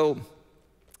 And so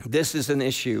this is an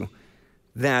issue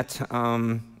that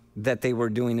they were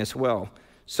doing as well.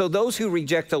 So those who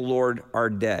reject the Lord are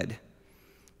dead.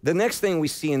 The next thing we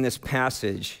see in this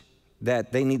passage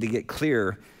that they need to get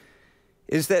clear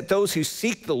is that those who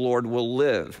seek the Lord will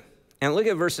live. And look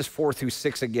at verses 4 through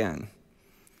 6 again.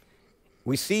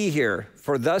 We see here,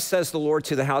 for thus says the Lord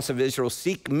to the house of Israel,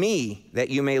 seek me that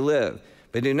you may live.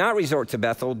 But do not resort to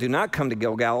Bethel, do not come to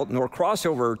Gilgal, nor cross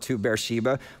over to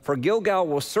Beersheba, for Gilgal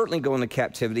will certainly go into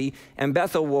captivity, and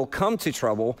Bethel will come to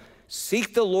trouble.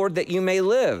 Seek the Lord that you may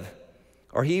live,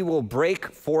 or he will break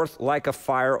forth like a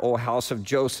fire, O house of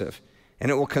Joseph, and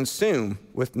it will consume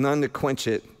with none to quench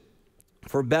it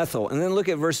for Bethel. And then look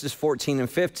at verses 14 and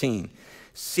 15.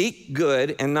 Seek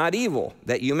good and not evil,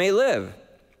 that you may live.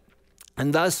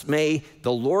 And thus may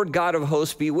the Lord God of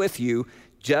hosts be with you,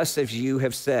 just as you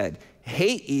have said.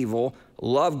 Hate evil,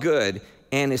 love good,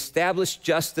 and establish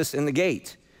justice in the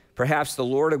gate. Perhaps the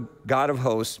Lord God of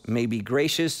hosts may be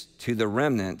gracious to the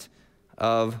remnant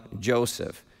of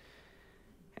Joseph.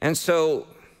 And so,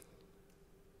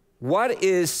 what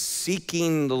is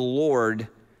seeking the Lord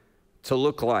to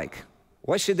look like?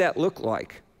 What should that look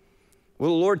like?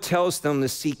 Well, the Lord tells them to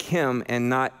seek him and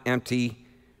not empty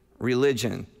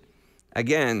religion.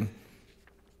 Again,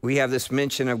 we have this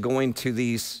mention of going to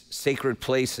these sacred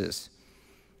places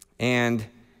and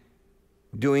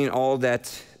doing all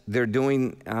that they're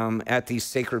doing at these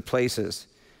sacred places.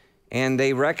 And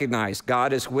they recognize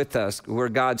God is with us. We're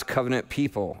God's covenant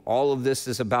people. All of this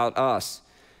is about us.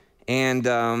 And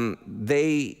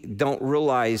they don't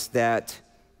realize that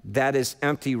that is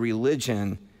empty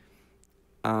religion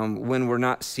when we're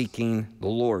not seeking the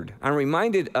Lord. I'm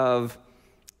reminded of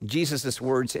Jesus'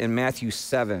 words in Matthew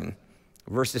 7,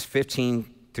 verses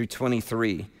 15 through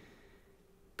 23.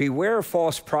 Beware of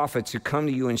false prophets who come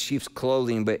to you in sheep's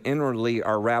clothing, but inwardly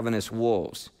are ravenous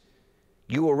wolves.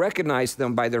 You will recognize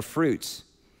them by their fruits.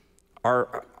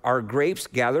 Are grapes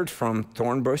gathered from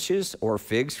thorn bushes or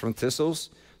figs from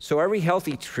thistles? So every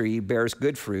healthy tree bears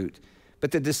good fruit, but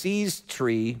the diseased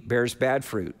tree bears bad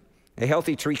fruit. A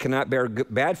healthy tree cannot bear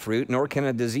bad fruit, nor can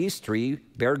a diseased tree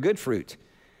bear good fruit.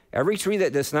 Every tree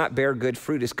that does not bear good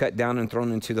fruit is cut down and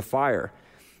thrown into the fire.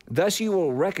 Thus you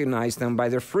will recognize them by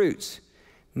their fruits.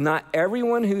 Not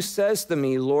everyone who says to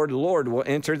me, Lord, Lord, will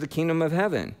enter the kingdom of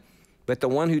heaven, but the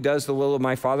one who does the will of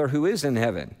my Father who is in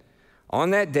heaven.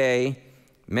 On that day,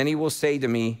 many will say to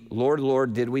me, Lord,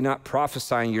 Lord, did we not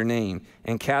prophesy in your name,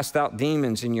 and cast out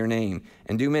demons in your name,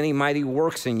 and do many mighty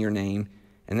works in your name?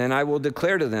 And then I will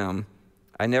declare to them,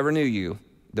 I never knew you.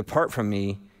 Depart from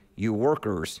me, you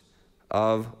workers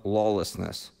of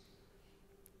lawlessness.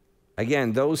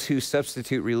 Again, those who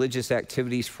substitute religious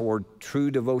activities for true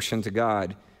devotion to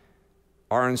God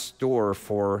are in store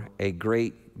for a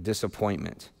great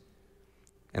disappointment.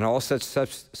 And all such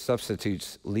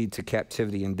substitutes lead to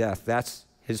captivity and death. That's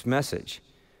his message.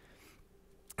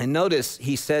 And notice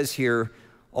he says here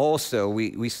also,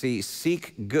 we see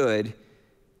seek good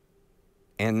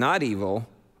and not evil,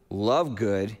 love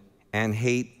good and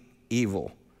hate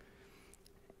evil.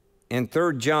 In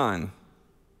 3 John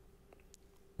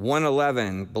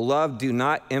 1:11, beloved, do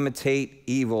not imitate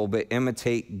evil, but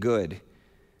imitate good.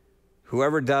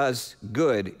 Whoever does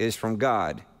good is from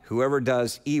God. Whoever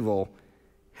does evil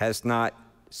has not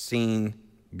seen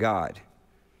God.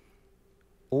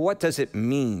 Well, what does it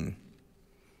mean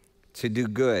to do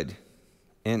good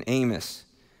in Amos?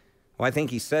 Well, I think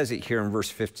he says it here in verse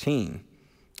 15.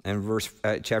 In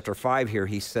chapter 5 here,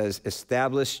 he says,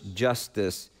 establish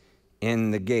justice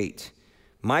in the gate.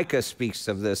 Micah speaks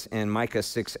of this in Micah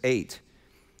 6:8.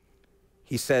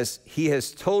 He says, he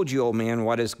has told you, O man,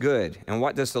 what is good. And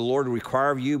what does the Lord require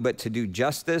of you but to do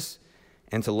justice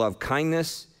and to love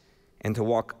kindness and to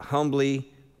walk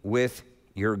humbly with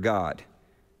your God?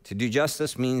 To do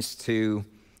justice means to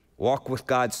walk with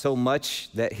God so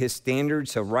much that his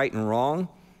standards of right and wrong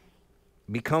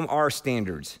become our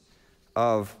standards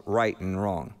of right and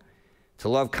wrong. To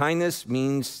love kindness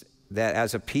means that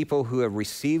as a people who have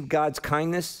received God's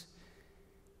kindness,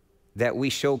 that we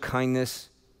show kindness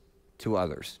to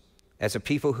others. As a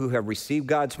people who have received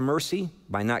God's mercy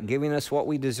by not giving us what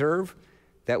we deserve,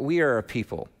 that we are a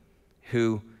people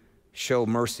who show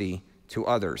mercy to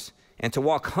others. And to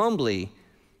walk humbly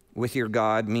with your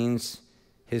God means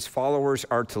his followers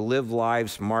are to live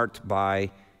lives marked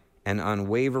by an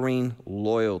unwavering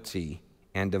loyalty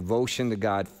and devotion to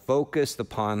God, focused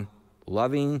upon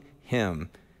loving him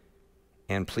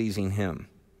and pleasing him.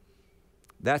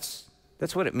 That's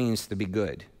what it means to be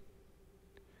good.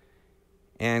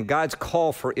 And God's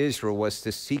call for Israel was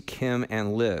to seek him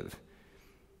and live.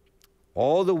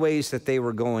 All the ways that they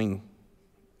were going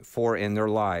for in their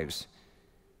lives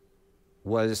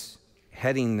was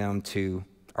leading them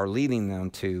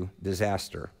to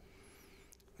disaster.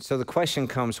 So the question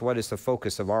comes, what is the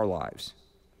focus of our lives?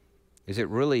 Is it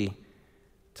really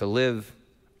to live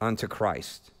unto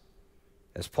Christ?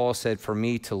 As Paul said, for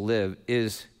me to live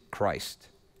is Christ.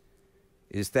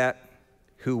 Is that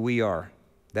who we are?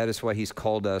 That is what he's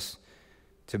called us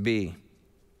to be.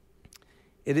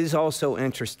 It is also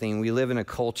interesting. We live in a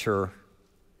culture,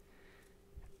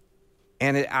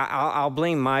 and I'll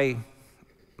blame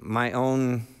my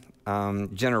own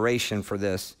generation for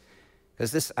this,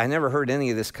 because I never heard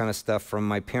any of this kind of stuff from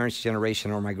my parents'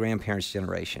 generation or my grandparents'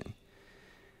 generation.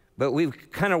 But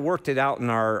we've kind of worked it out in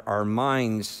our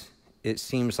minds, it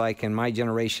seems like, in my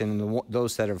generation and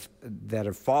those that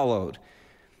have followed,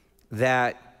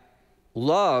 that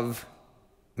love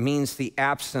means the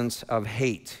absence of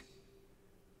hate.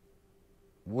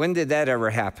 When did that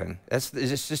ever happen? It's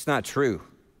just not true.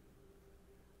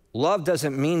 Love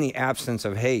doesn't mean the absence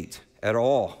of hate at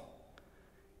all.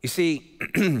 You see,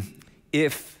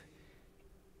 if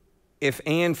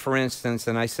Anne, for instance,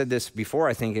 and I said this before,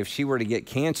 I think if she were to get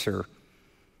cancer,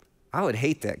 I would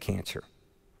hate that cancer.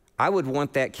 I would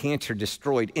want that cancer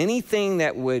destroyed. Anything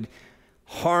that would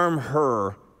harm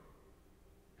her,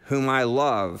 whom I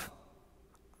love,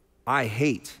 I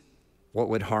hate what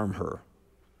would harm her.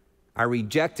 I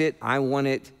reject it. I want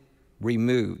it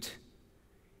removed.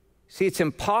 See, it's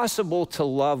impossible to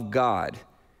love God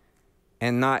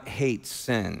and not hate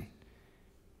sin,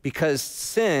 because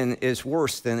sin is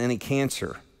worse than any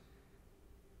cancer.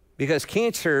 Because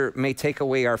cancer may take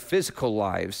away our physical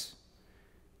lives,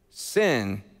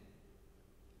 sin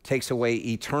takes away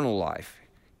eternal life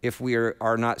if we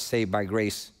are not saved by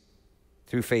grace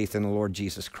through faith in the Lord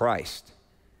Jesus Christ.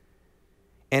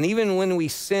 And even when we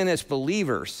sin as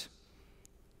believers,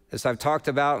 as I've talked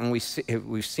about and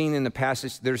we've seen in the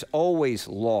passage, there's always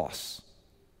loss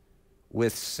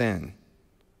with sin.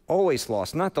 Always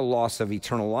loss. Not the loss of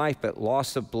eternal life, but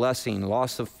loss of blessing,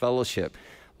 loss of fellowship,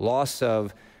 loss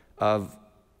of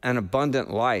an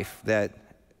abundant life that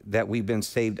that we've been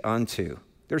saved unto.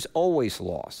 There's always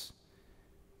loss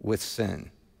with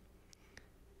sin.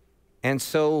 And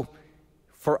so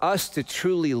for us to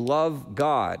truly love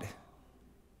God,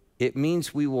 it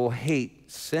means we will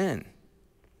hate sin.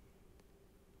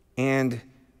 And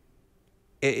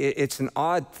it's an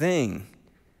odd thing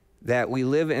that we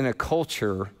live in a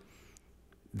culture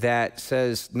that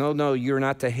says, no, you're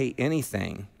not to hate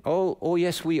anything. Oh,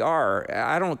 yes, we are.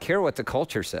 I don't care what the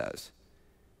culture says.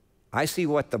 I see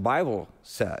what the Bible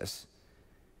says.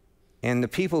 And the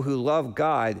people who love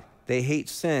God, they hate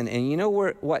sin. And you know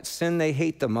what sin they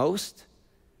hate the most?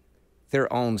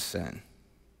 Their own sin.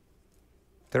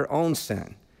 Their own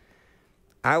sin.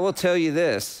 I will tell you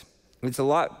this, it's a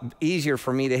lot easier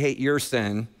for me to hate your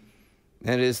sin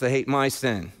than it is to hate my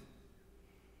sin.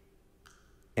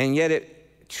 And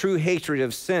yet true hatred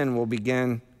of sin will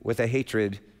begin with a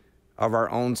hatred of our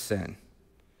own sin.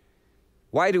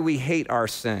 Why do we hate our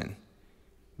sin?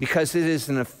 Because it is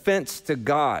an offense to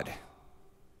God.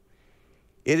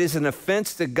 It is an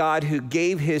offense to God who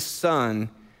gave his Son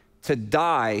to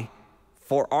die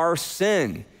for our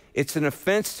sin. It's an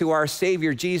offense to our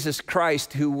Savior, Jesus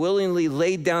Christ, who willingly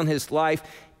laid down his life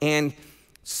and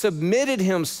submitted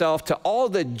himself to all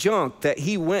the junk that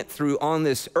he went through on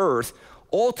this earth,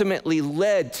 ultimately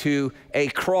led to a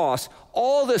cross.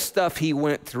 All the stuff he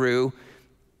went through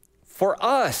for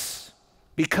us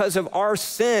because of our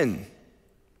sin.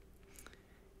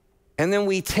 And then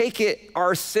we take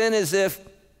our sin as if,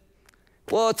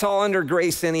 well, it's all under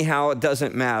grace anyhow, it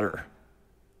doesn't matter.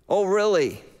 Oh,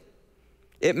 really?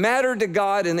 It mattered to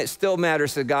God, and it still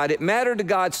matters to God. It mattered to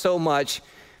God so much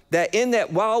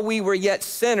that while we were yet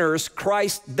sinners,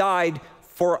 Christ died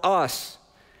for us,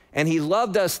 and he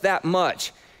loved us that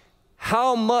much.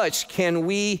 How much can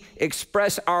we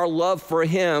express our love for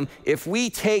him if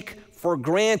we take for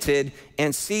granted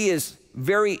and see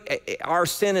our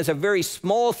sin as a very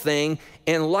small thing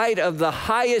in light of the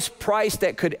highest price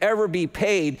that could ever be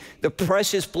paid, the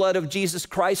precious blood of Jesus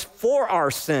Christ for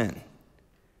our sin?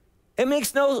 It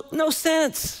makes no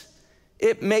sense.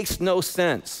 It makes no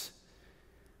sense.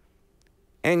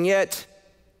 And yet,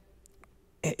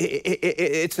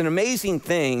 it's an amazing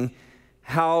thing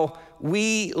how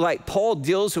we, like Paul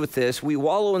deals with this, we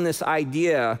wallow in this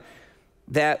idea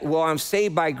that, well, I'm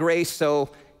saved by grace, so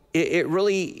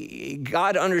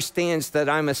God understands that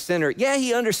I'm a sinner. Yeah,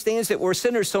 he understands that we're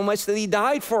sinners so much that he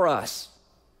died for us.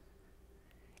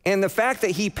 And the fact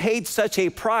that he paid such a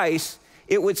price,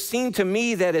 it would seem to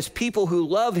me that as people who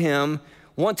love him,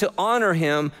 want to honor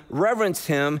him, reverence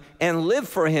him, and live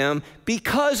for him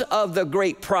because of the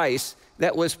great price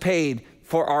that was paid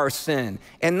for our sin.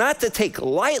 And not to take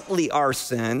lightly our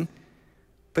sin,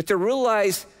 but to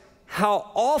realize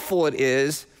how awful it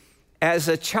is as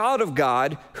a child of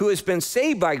God who has been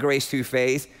saved by grace through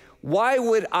faith. Why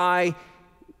would I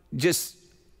just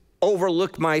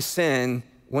overlook my sin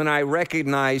when I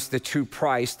recognize the true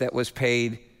price that was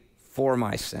paid for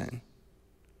my sin?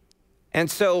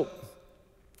 And so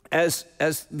as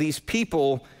these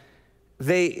people,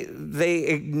 they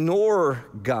ignore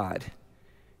God,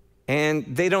 and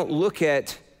they don't look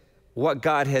at what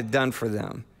God had done for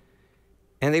them.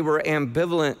 And they were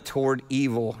ambivalent toward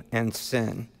evil and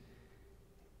sin.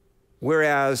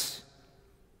 Whereas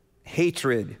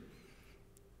hatred,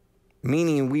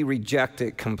 meaning we reject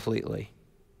it completely.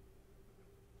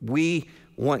 We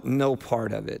want no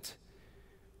part of it.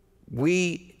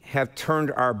 We have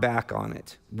turned our back on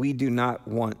it. We do not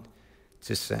want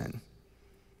to sin.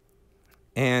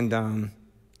 And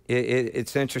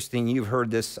it's interesting, you've heard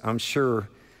this, I'm sure.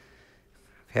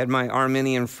 I've had my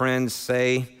Arminian friends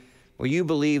say, well, you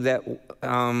believe that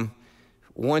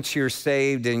once you're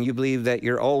saved and you believe that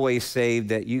you're always saved,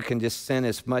 that you can just sin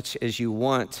as much as you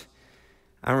want.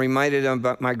 I'm reminded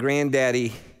about my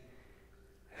granddaddy,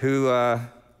 who a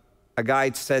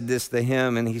guy said this to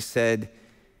him, and he said,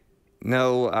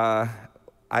 no,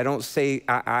 I don't say,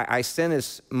 I sin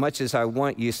as much as I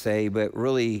want, you say, but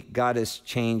really God has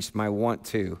changed my want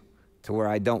to where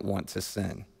I don't want to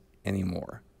sin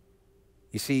anymore.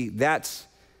 You see, that's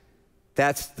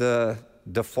the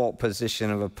default position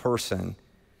of a person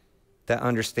that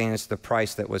understands the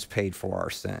price that was paid for our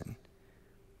sin.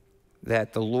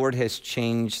 That the Lord has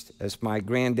changed, as my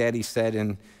granddaddy said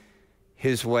in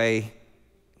his way,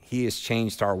 he has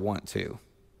changed our want to.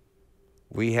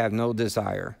 We have no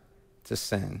desire to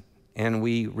sin, and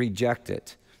we reject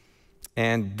it.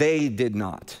 And they did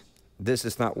not. This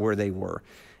is not where they were.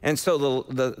 And so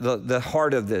the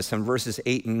heart of this in verses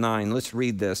 8 and 9, let's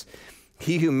read this.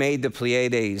 He who made the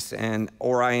Pleiades and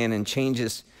Orion and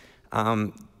changes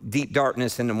deep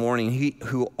darkness in the morning, he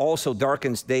who also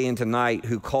darkens day into night,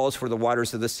 who calls for the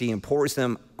waters of the sea and pours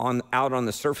them out on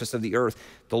the surface of the earth.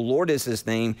 The Lord is his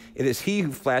name. It is he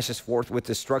who flashes forth with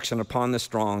destruction upon the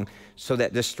strong, so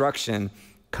that destruction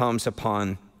comes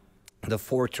upon the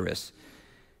fortress.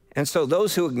 And so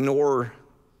those who ignore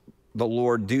the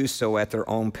Lord do so at their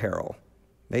own peril.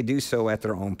 They do so at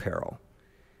their own peril.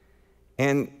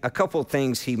 And a couple of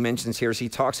things he mentions here is he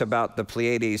talks about the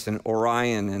Pleiades and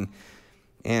Orion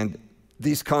and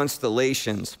these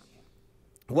constellations.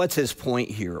 What's his point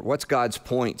here? What's God's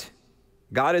point?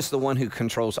 God is the one who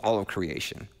controls all of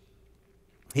creation.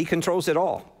 He controls it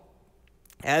all.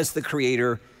 As the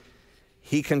creator,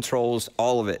 he controls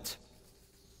all of it.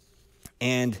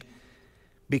 And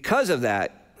because of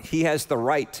that, he has the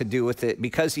right to do with it.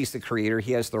 Because he's the creator,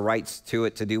 he has the rights to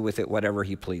it to do with it whatever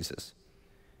he pleases.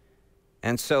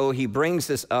 And so he brings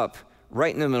this up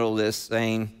right in the middle of this,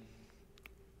 saying,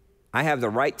 I have the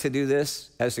right to do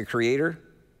this as the creator.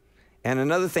 And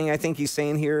another thing I think he's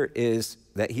saying here is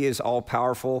that he is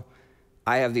all-powerful.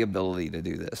 I have the ability to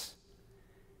do this.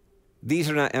 These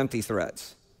are not empty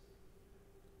threats.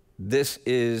 This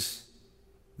is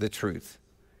the truth.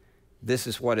 This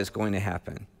is what is going to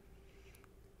happen.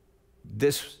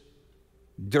 This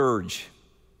dirge,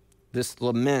 this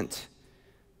lament,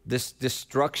 this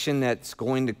destruction that's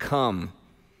going to come,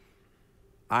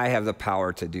 I have the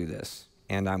power to do this,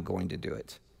 and I'm going to do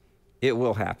it. It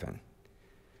will happen.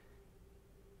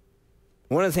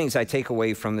 One of the things I take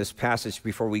away from this passage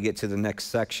before we get to the next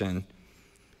section,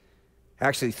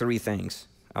 actually three things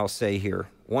I'll say here.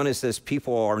 One is this: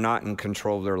 people are not in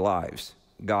control of their lives.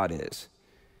 God is.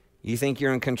 You think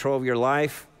you're in control of your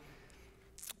life?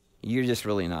 You're just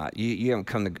really not. You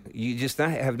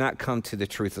have not come to the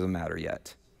truth of the matter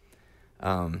yet.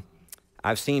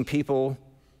 I've seen people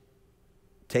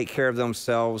take care of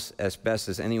themselves as best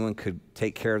as anyone could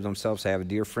take care of themselves. I have a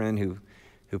dear friend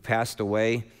who passed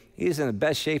away. He was in the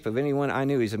best shape of anyone I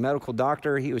knew. He's a medical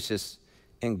doctor. He was just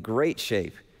in great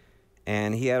shape.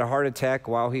 And he had a heart attack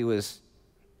while he was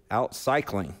out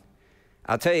cycling.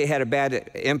 I'll tell you, it had a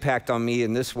bad impact on me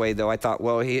in this way, though. I thought,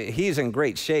 well, he's in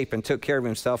great shape and took care of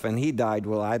himself, and he died.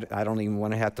 Well, I don't even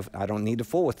want to I don't need to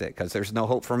fool with it, because there's no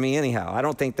hope for me anyhow. I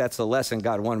don't think that's the lesson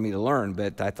God wanted me to learn,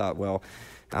 but I thought, well,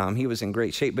 he was in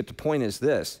great shape. But the point is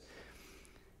this: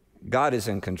 God is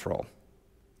in control.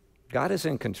 God is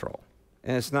in control,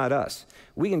 and it's not us.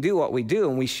 We can do what we do,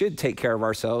 and we should take care of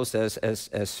ourselves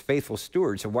as faithful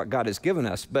stewards of what God has given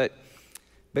us, but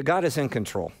God is in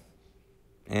control.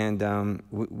 And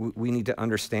we need to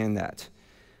understand that.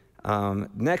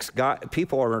 Next,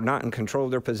 people are not in control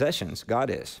of their possessions. God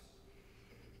is.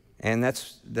 And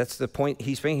that's the point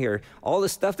he's making here. All the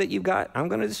stuff that you've got, I'm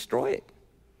going to destroy it.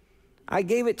 I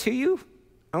gave it to you.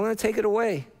 I'm going to take it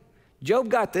away. Job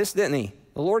got this, didn't he?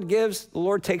 The Lord gives, the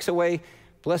Lord takes away.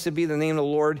 Blessed be the name of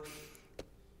the Lord.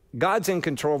 God's in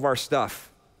control of our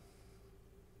stuff.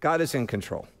 God is in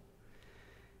control.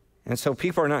 And so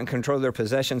people are not in control of their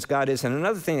possessions. God is. And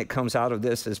another thing that comes out of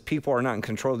this is people are not in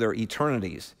control of their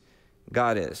eternities.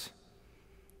 God is.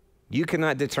 You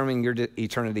cannot determine your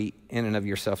eternity in and of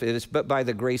yourself. It is but by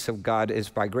the grace of God. It is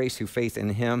by grace through faith in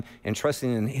him and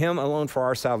trusting in him alone for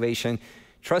our salvation.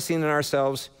 Trusting in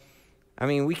ourselves. I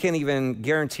mean, we can't even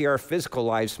guarantee our physical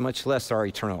lives, much less our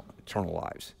eternal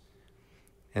lives.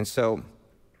 And so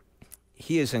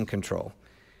he is in control.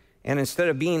 And instead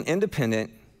of being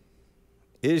independent,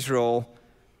 Israel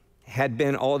had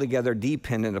been altogether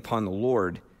dependent upon the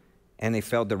Lord, and they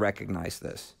failed to recognize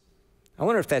this. I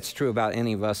wonder if that's true about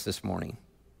any of us this morning.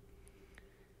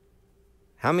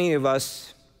 How many of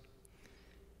us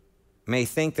may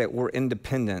think that we're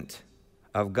independent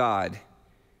of God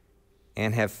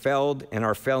and have failed and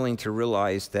are failing to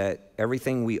realize that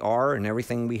everything we are and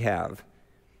everything we have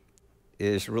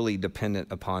is really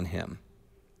dependent upon him,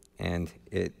 and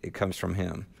it comes from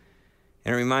him.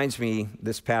 And it reminds me,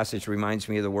 this passage reminds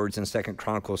me of the words in 2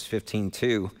 Chronicles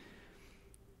 15:2.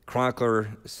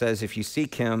 Chronicler says, if you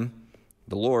seek him,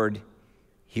 the Lord,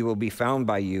 he will be found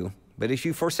by you. But if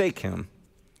you forsake him,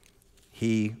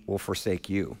 he will forsake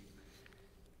you.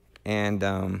 And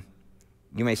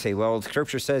you may say, well, the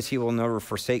scripture says he will never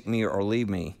forsake me or leave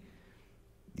me.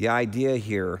 The idea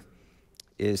here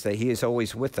is that he is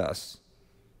always with us,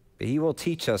 but he will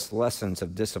teach us lessons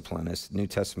of discipline as New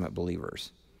Testament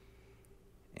believers.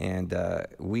 And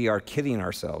we are kidding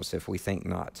ourselves if we think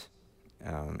not,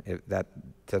 if that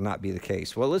to not be the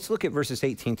case. Well, let's look at verses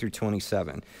 18 through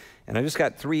 27. And I just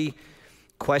got three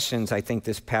questions I think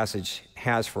this passage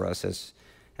has for us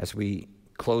as we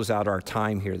close out our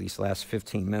time here, these last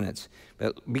 15 minutes.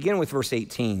 But begin with verse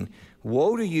 18.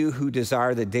 Woe to you who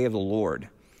desire the day of the Lord.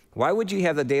 Why would you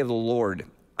have the day of the Lord?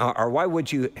 Or why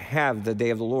would you have the day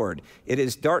of the Lord? It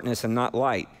is darkness and not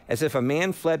light, as if a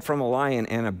man fled from a lion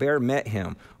and a bear met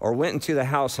him, or went into the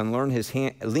house and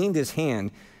leaned his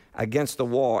hand against the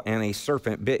wall and a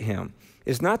serpent bit him.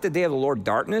 Is not the day of the Lord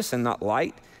darkness and not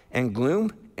light, and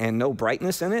gloom and no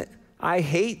brightness in it?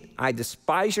 I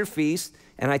despise your feasts,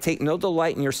 and I take no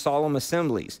delight in your solemn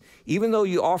assemblies. Even though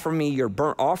you offer me your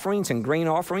burnt offerings and grain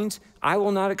offerings, I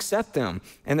will not accept them.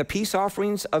 And the peace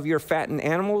offerings of your fattened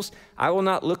animals, I will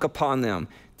not look upon them.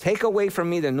 Take away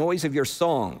from me the noise of your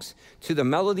songs. To the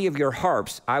melody of your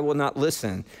harps, I will not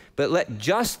listen. But let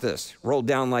justice roll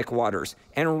down like waters,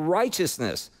 and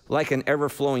righteousness like an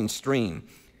ever-flowing stream.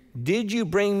 Did you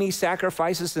bring me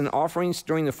sacrifices and offerings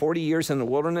during the 40 years in the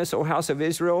wilderness, O house of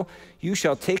Israel? You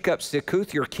shall take up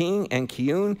Sikkuth, your king, and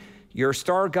Kiun, your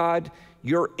star god,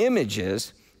 your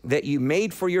images that you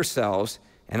made for yourselves,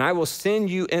 and I will send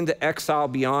you into exile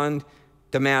beyond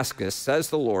Damascus, says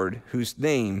the Lord, whose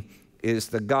name is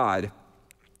the God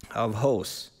of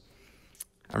hosts.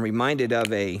 I'm reminded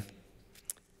of a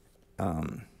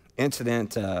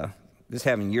incident. This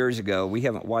happened years ago. We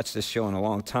haven't watched this show in a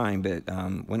long time, but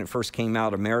when it first came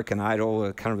out, American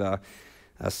Idol, kind of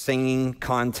a singing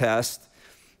contest.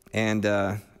 And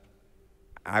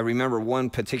I remember one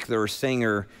particular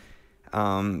singer,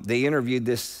 they interviewed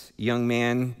this young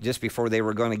man just before they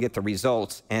were going to get the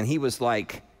results. And he was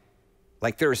like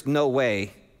there's no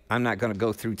way I'm not going to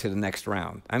go through to the next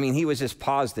round. I mean, he was just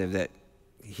positive that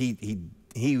he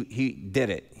did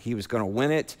it. He was going to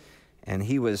win it. And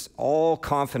he was all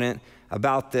confident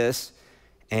about this,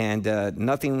 and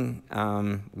nothing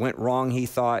went wrong, he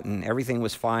thought, and everything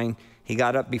was fine. He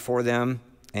got up before them,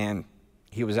 and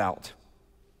he was out.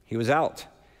 He was out.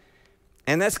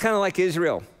 And that's kind of like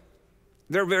Israel.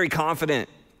 They're very confident.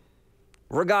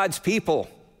 We're God's people.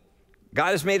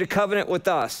 God has made a covenant with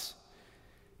us.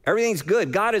 Everything's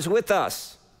good. God is with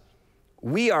us.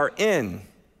 We are in.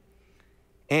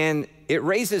 And it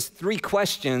raises three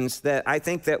questions that I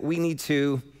think that we need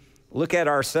to look at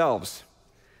ourselves.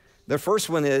 The first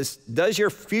one is, does your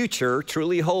future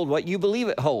truly hold what you believe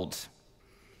it holds?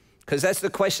 Because that's the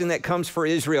question that comes for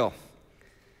Israel.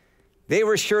 They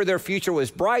were sure their future was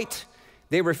bright.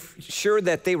 They were sure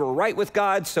that they were right with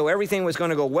God, so everything was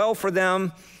going to go well for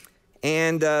them.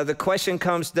 And the question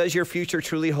comes, does your future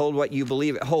truly hold what you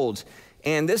believe it holds?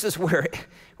 And this is where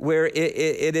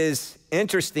it is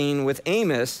interesting with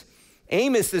Amos.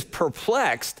 Amos is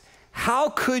perplexed. How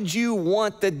could you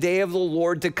want the day of the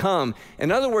Lord to come? In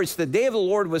other words, the day of the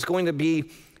Lord was going to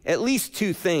be at least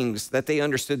two things that they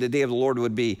understood the day of the Lord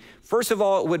would be. First of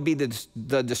all, it would be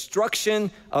the destruction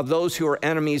of those who are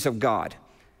enemies of God.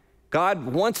 God,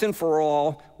 once and for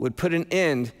all, would put an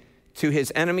end to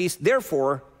his enemies,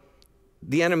 therefore,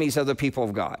 the enemies of the people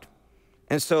of God.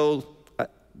 And so,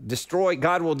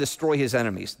 God will destroy his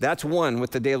enemies. That's one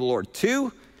with the day of the Lord.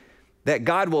 Two, that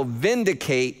God will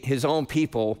vindicate his own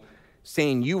people,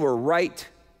 saying, you were right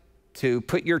to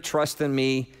put your trust in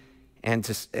me and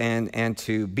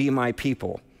to be my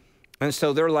people. And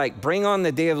so they're like, bring on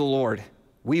the day of the Lord.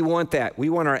 We want that. We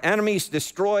want our enemies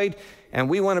destroyed, and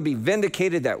we want to be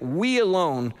vindicated that we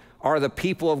alone are the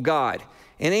people of God.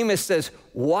 And Amos says,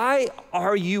 why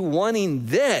are you wanting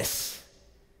this?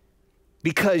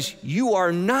 Because you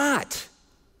are not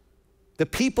the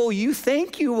people you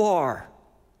think you are.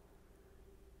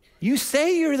 You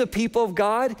say you're the people of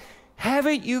God.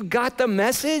 Haven't you got the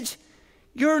message?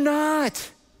 You're not.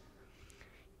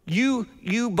 You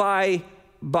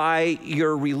by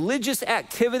your religious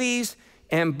activities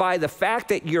and by the fact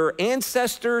that your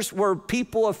ancestors were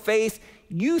people of faith,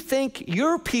 you think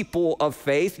you're people of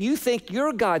faith. You think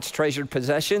you're God's treasured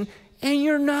possession, and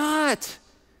you're not.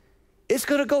 It's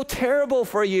going to go terrible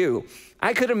for you.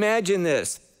 I could imagine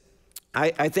this.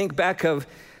 I think back of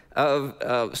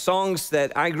songs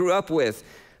that I grew up with.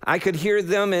 I could hear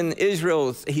them in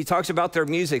Israel. He talks about their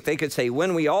music. They could say,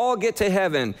 when we all get to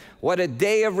heaven, what a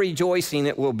day of rejoicing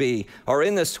it will be. Or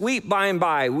in the sweet by and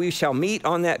by, we shall meet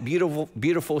on that beautiful,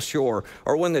 beautiful shore.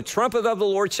 Or when the trumpet of the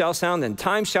Lord shall sound, and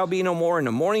time shall be no more, and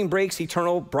the morning breaks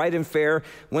eternal, bright and fair.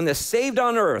 When the saved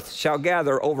on earth shall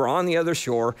gather over on the other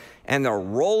shore, and the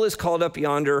roll is called up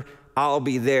yonder, I'll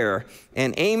be there.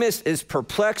 And Amos is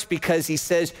perplexed because he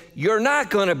says, you're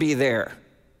not going to be there.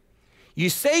 You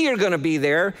say you're going to be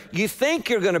there. You think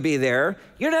you're going to be there.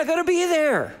 You're not going to be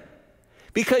there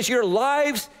because your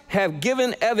lives have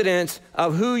given evidence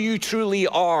of who you truly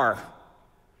are.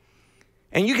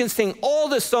 And you can sing all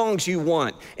the songs you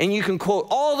want, and you can quote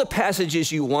all the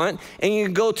passages you want, and you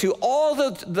can go to all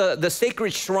the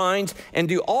sacred shrines and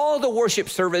do all the worship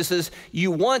services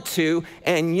you want to,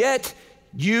 and yet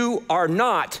you are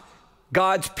not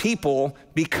God's people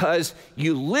because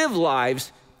you live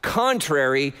lives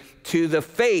contrary to the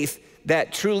faith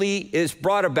that truly is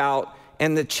brought about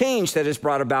and the change that is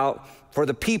brought about for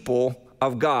the people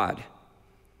of God.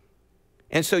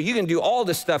 And so you can do all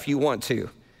the stuff you want to,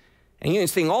 and you can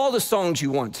sing all the songs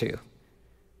you want to,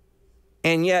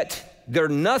 and yet they're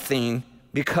nothing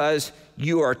because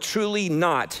you are truly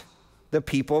not the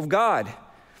people of God.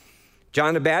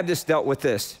 John the Baptist dealt with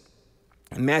this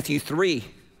in Matthew 3,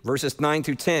 verses 9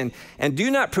 through 10. And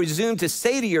do not presume to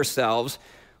say to yourselves,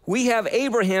 we have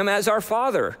Abraham as our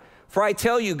father. For I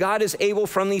tell you, God is able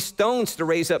from these stones to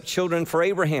raise up children for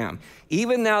Abraham.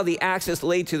 Even now the axe is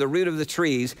laid to the root of the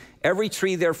trees. Every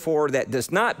tree, therefore, that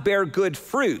does not bear good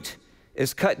fruit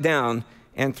is cut down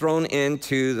and thrown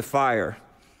into the fire.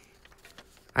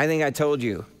 I think I told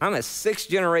you, I'm a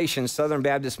sixth-generation Southern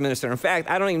Baptist minister. In fact,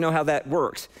 I don't even know how that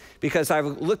works because I've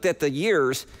looked at the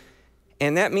years,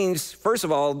 and that means, first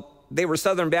of all, they were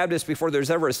Southern Baptists before there's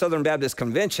ever a Southern Baptist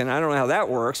convention. I don't know how that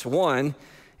works, one.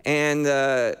 And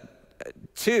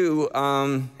two,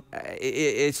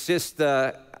 it's just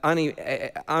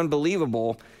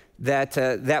unbelievable that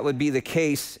that would be the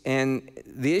case. And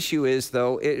the issue is,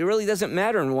 though, it really doesn't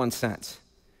matter in one sense.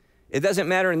 It doesn't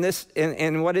matter in this,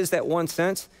 and what is that one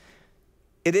sense?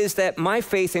 It is that my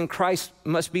faith in Christ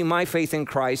must be my faith in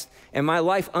Christ, and my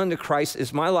life unto Christ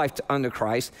is my life unto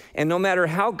Christ. And no matter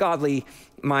how godly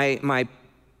my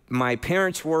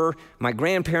parents were, my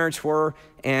grandparents were,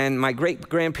 and my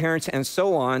great-grandparents, and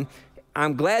so on,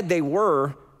 I'm glad they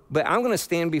were, but I'm going to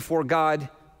stand before God,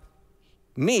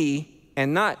 me,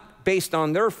 and not based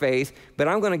on their faith, but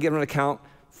I'm going to give an account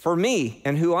for me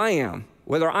and who I am,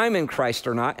 whether I'm in Christ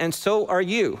or not, and so are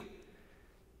you.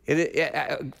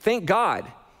 Thank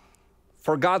God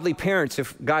for godly parents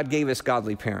if God gave us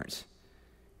godly parents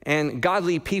and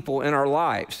godly people in our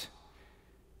lives.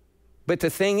 But the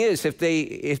thing is, if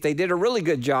they did a really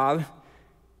good job,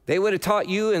 they would have taught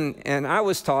you, and I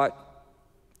was taught,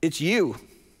 it's you.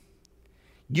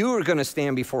 You are going to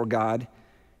stand before God,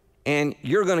 and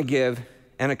you're going to give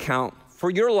an account for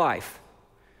your life.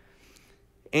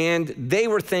 And they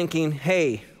were thinking,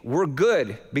 hey, we're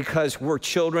good because we're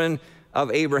children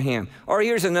of Abraham. Or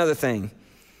here's another thing.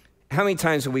 How many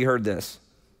times have we heard this?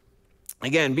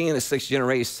 Again, being a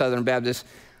sixth-generation Southern Baptist,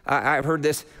 I've heard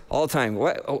this all the time.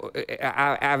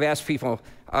 I've asked people,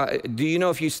 do you know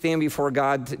if you stand before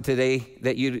God today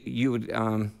that you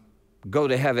would go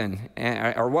to heaven?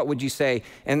 Or what would you say?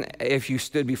 And if you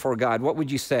stood before God, what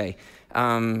would you say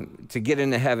to get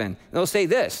into heaven? And they'll say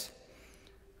this.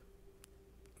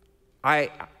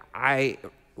 I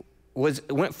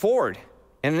went forward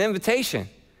in an invitation,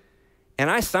 and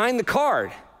I signed the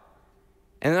card,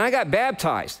 and then I got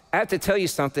baptized. I have to tell you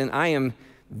something. I am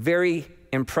very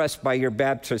impressed by your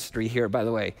baptistry here, by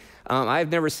the way. I've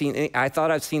never seen I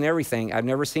thought I'd seen everything. I've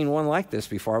never seen one like this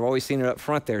before. I've always seen it up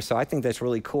front there, so I think that's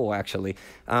really cool, actually.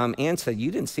 Ann said,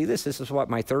 you didn't see this? This is what,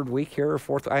 my third week here or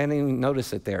fourth? I didn't even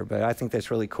notice it there, but I think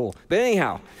that's really cool. But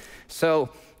anyhow, so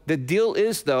the deal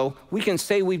is, though, we can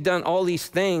say we've done all these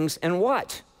things, and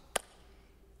what?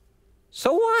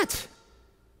 So what?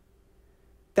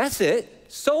 That's it.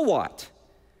 So what?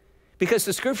 Because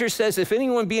the scripture says, if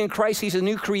anyone be in Christ, he's a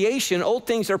new creation. Old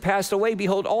things are passed away.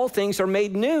 Behold, all things are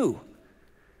made new.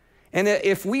 And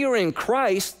if we are in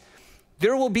Christ,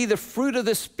 there will be the fruit of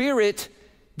the Spirit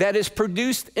that is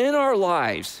produced in our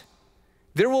lives.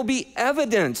 There will be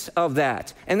evidence of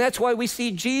that. And that's why we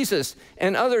see Jesus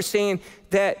and others saying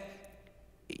that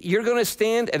you're going to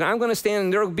stand and I'm going to stand,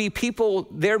 and there will be people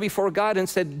there before God and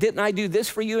said, didn't I do this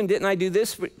for you, and didn't I do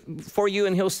this for you?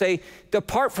 And he'll say,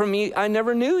 depart from me, I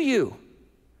never knew you.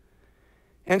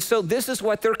 And so this is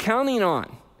what they're counting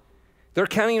on. They're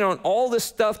counting on all the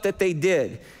stuff that they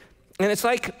did. And it's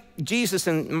like Jesus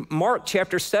in Mark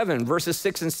chapter 7, verses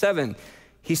 6 and 7.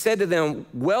 He said to them,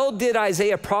 well did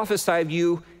Isaiah prophesy of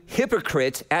you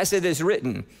hypocrites, as it is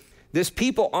written, this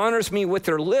people honors me with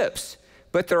their lips,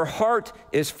 but their heart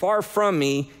is far from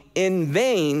me. In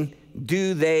vain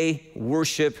do they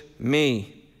worship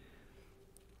me.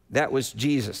 That was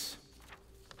Jesus,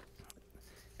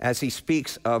 as he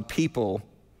speaks of people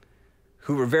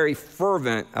who were very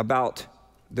fervent about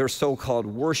their so-called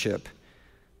worship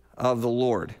of the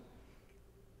Lord.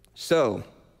 So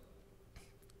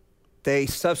they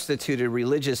substituted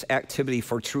religious activity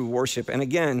for true worship. And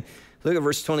again, look at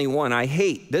verse 21. I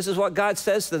hate, this is what God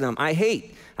says to them.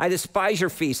 I despise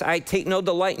your feasts. I take no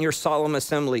delight in your solemn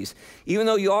assemblies. Even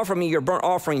though you offer me your burnt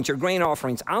offerings, your grain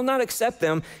offerings, I'll not accept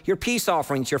them. Your peace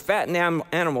offerings, your fattened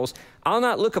animals, I'll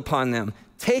not look upon them.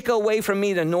 Take away from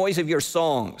me the noise of your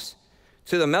songs.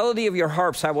 To the melody of your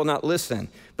harps I will not listen,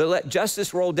 but let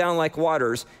justice roll down like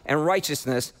waters and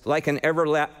righteousness like an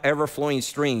ever-flowing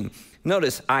stream.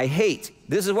 Notice, I hate.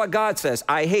 This is what God says.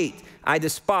 I hate, I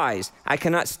despise, I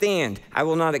cannot stand, I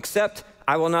will not accept,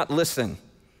 I will not listen.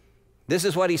 This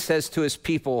is what he says to his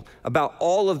people about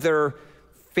all of their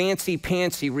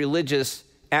fancy-pantsy religious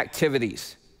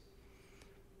activities.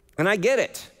 And I get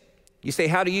it. You say,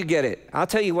 how do you get it? I'll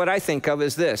tell you what I think of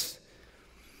is this.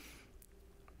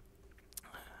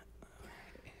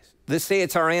 Let's say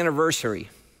it's our anniversary.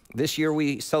 This year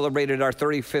we celebrated our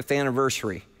 35th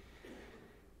anniversary.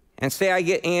 And say I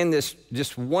get Ann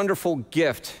this wonderful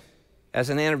gift as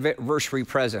an anniversary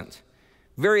present.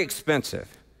 Very expensive.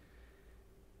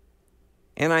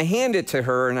 And I hand it to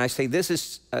her and I say, this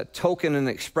is a token and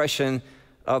expression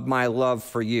of my love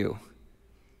for you.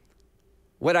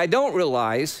 What I don't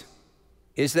realize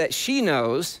is that she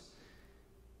knows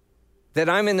that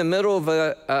I'm in the middle of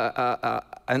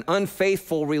an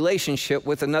unfaithful relationship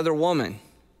with another woman.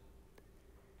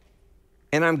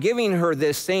 And I'm giving her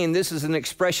this, saying this is an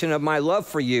expression of my love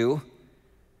for you,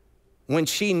 when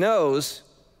she knows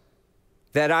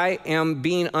that I am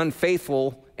being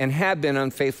unfaithful and have been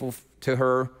unfaithful to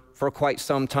her for quite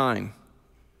some time.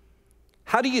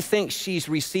 How do you think she's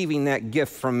receiving that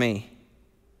gift from me?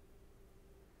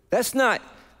 That's not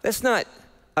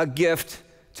a gift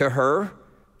to her.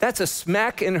 That's a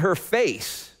smack in her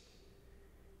face.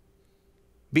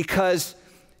 Because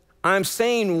I'm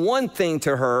saying one thing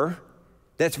to her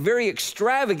that's very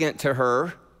extravagant to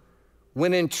her,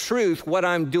 when in truth what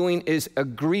I'm doing is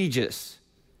egregious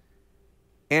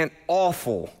and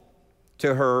awful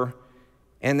to her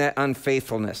and that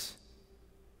unfaithfulness.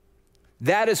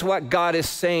 That is what God is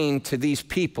saying to these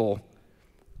people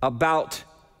about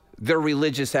their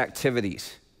religious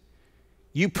activities.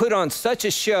 You put on such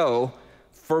a show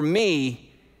for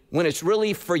me when it's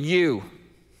really for you.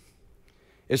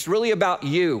 It's really about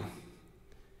you.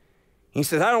 He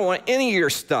says, I don't want any of your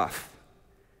stuff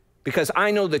because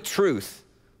I know the truth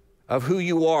of who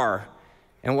you are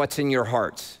and what's in your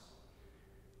hearts.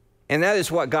 And that is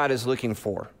what God is looking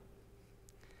for.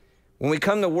 When we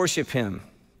come to worship him,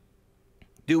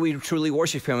 do we truly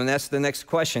worship him? And that's the next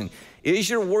question. Is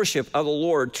your worship of the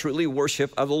Lord truly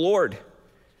worship of the Lord?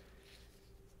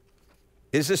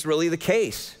 Is this really the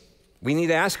case? We need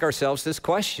to ask ourselves this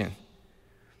question.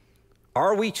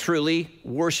 Are we truly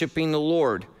worshiping the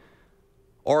Lord?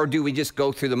 Or do we just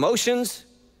go through the motions?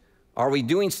 Are we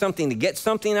doing something to get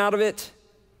something out of it?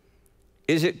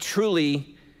 Is it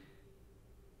truly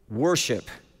worship?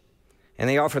 And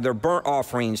they offer their burnt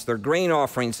offerings, their grain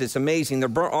offerings. It's amazing. Their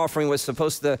burnt offering was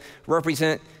supposed to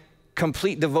represent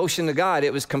complete devotion to God.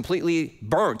 It was completely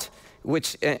burnt,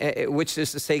 which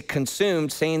is to say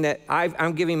consumed, saying that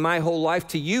I'm giving my whole life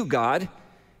to you, God.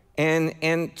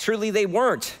 And truly they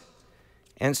weren't.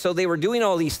 And so they were doing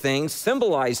all these things,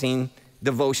 symbolizing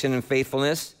devotion and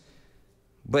faithfulness,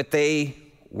 but they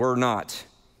were not.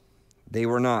 They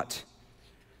were not.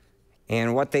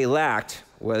 And what they lacked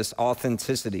was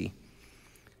authenticity.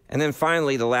 And then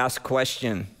finally, the last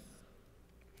question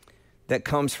that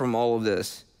comes from all of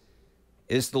this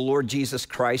is the Lord Jesus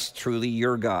Christ truly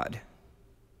your God?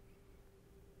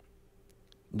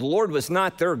 The Lord was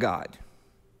not their God.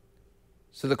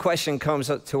 So the question comes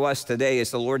up to us today,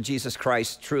 is the Lord Jesus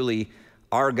Christ truly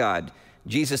our God?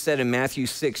 Jesus said in Matthew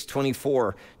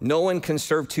 6:24, no one can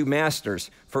serve two masters,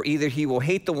 for either he will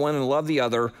hate the one and love the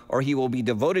other, or he will be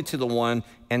devoted to the one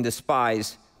and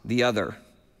despise the other.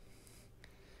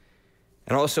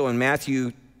 And also in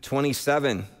Matthew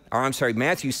 7,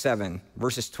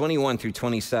 verses 21 through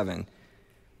 27.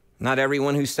 Not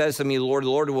everyone who says to me, Lord,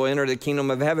 Lord, will enter the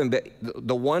kingdom of heaven, but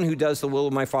the one who does the will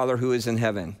of my Father who is in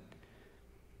heaven.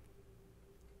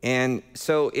 And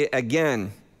so,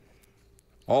 again,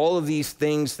 all of these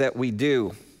things that we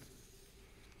do,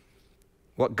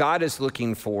 what God is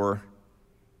looking for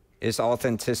is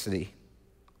authenticity.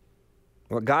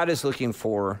 What God is looking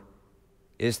for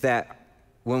is that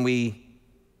when we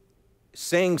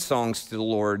sing songs to the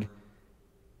Lord,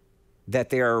 that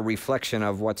they are a reflection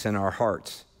of what's in our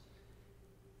hearts.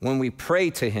 When we pray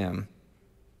to him,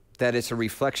 that it's a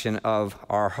reflection of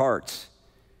our hearts.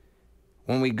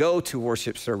 When we go to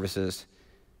worship services,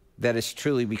 that it's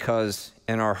truly because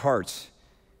in our hearts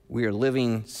we are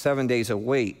living 7 days a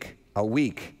week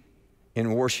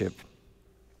in worship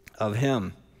of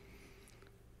him.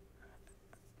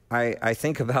 I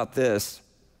think about this.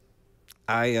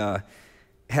 I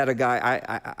had a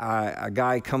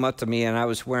guy come up to me, and I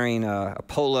was wearing a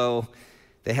polo.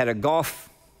 They had a golf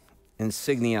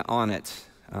insignia on it,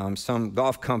 some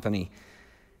golf company.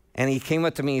 And he came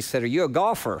up to me and said, are you a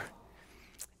golfer?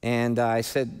 And I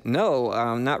said,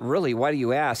 no, not really. Why do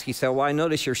you ask? He said, well, I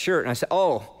noticed your shirt. And I said,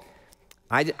 oh,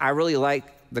 I really like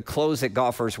the clothes that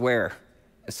golfers wear.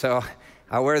 So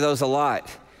I wear those a lot,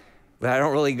 but I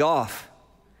don't really golf.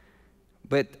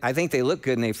 But I think they look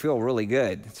good and they feel really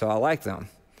good, so I like them.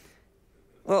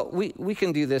 Well, we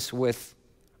can do this with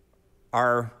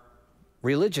our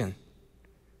religion.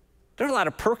 There are a lot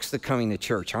of perks to coming to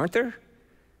church, aren't there?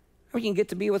 We can get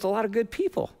to be with a lot of good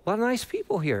people, a lot of nice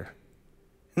people here.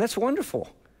 And that's wonderful.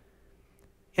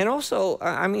 And also,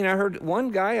 I heard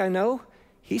one guy I know,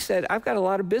 he said, I've got a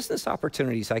lot of business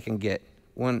opportunities I can get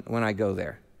when I go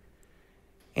there.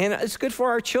 And it's good for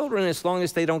our children as long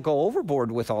as they don't go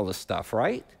overboard with all this stuff,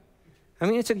 right? I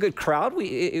mean, it's a good crowd.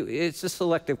 It's a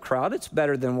selective crowd. It's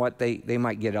better than what they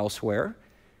might get elsewhere.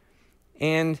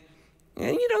 And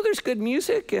there's good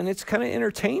music, and it's kind of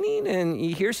entertaining, and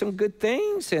you hear some good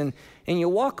things, and you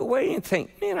walk away and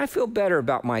think, man, I feel better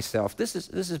about myself. This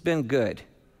has been good.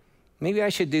 Maybe I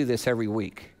should do this every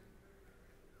week.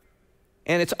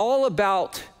 And it's all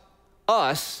about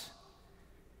us,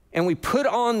 and we put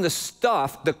on the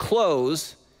stuff, the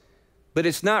clothes, but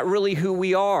it's not really who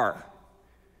we are.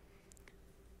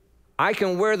 I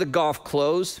can wear the golf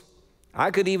clothes.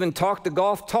 I could even talk the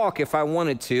golf talk if I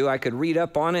wanted to. I could read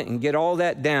up on it and get all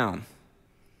that down.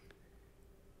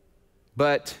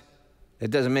 But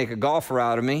it doesn't make a golfer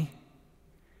out of me.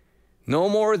 No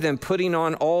more than putting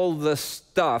on all the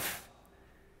stuff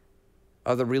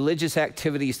of the religious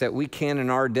activities that we can in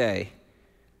our day.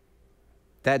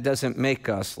 That doesn't make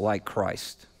us like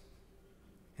Christ.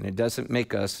 And it doesn't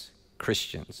make us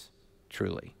Christians,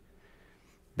 truly.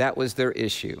 That was their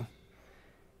issue.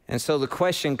 And so the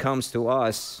question comes to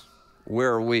us,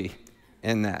 where are we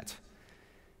in that?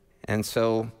 And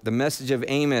so the message of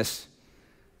Amos,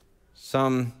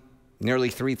 some nearly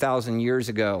 3,000 years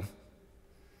ago,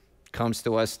 comes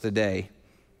to us today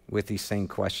with these same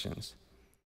questions.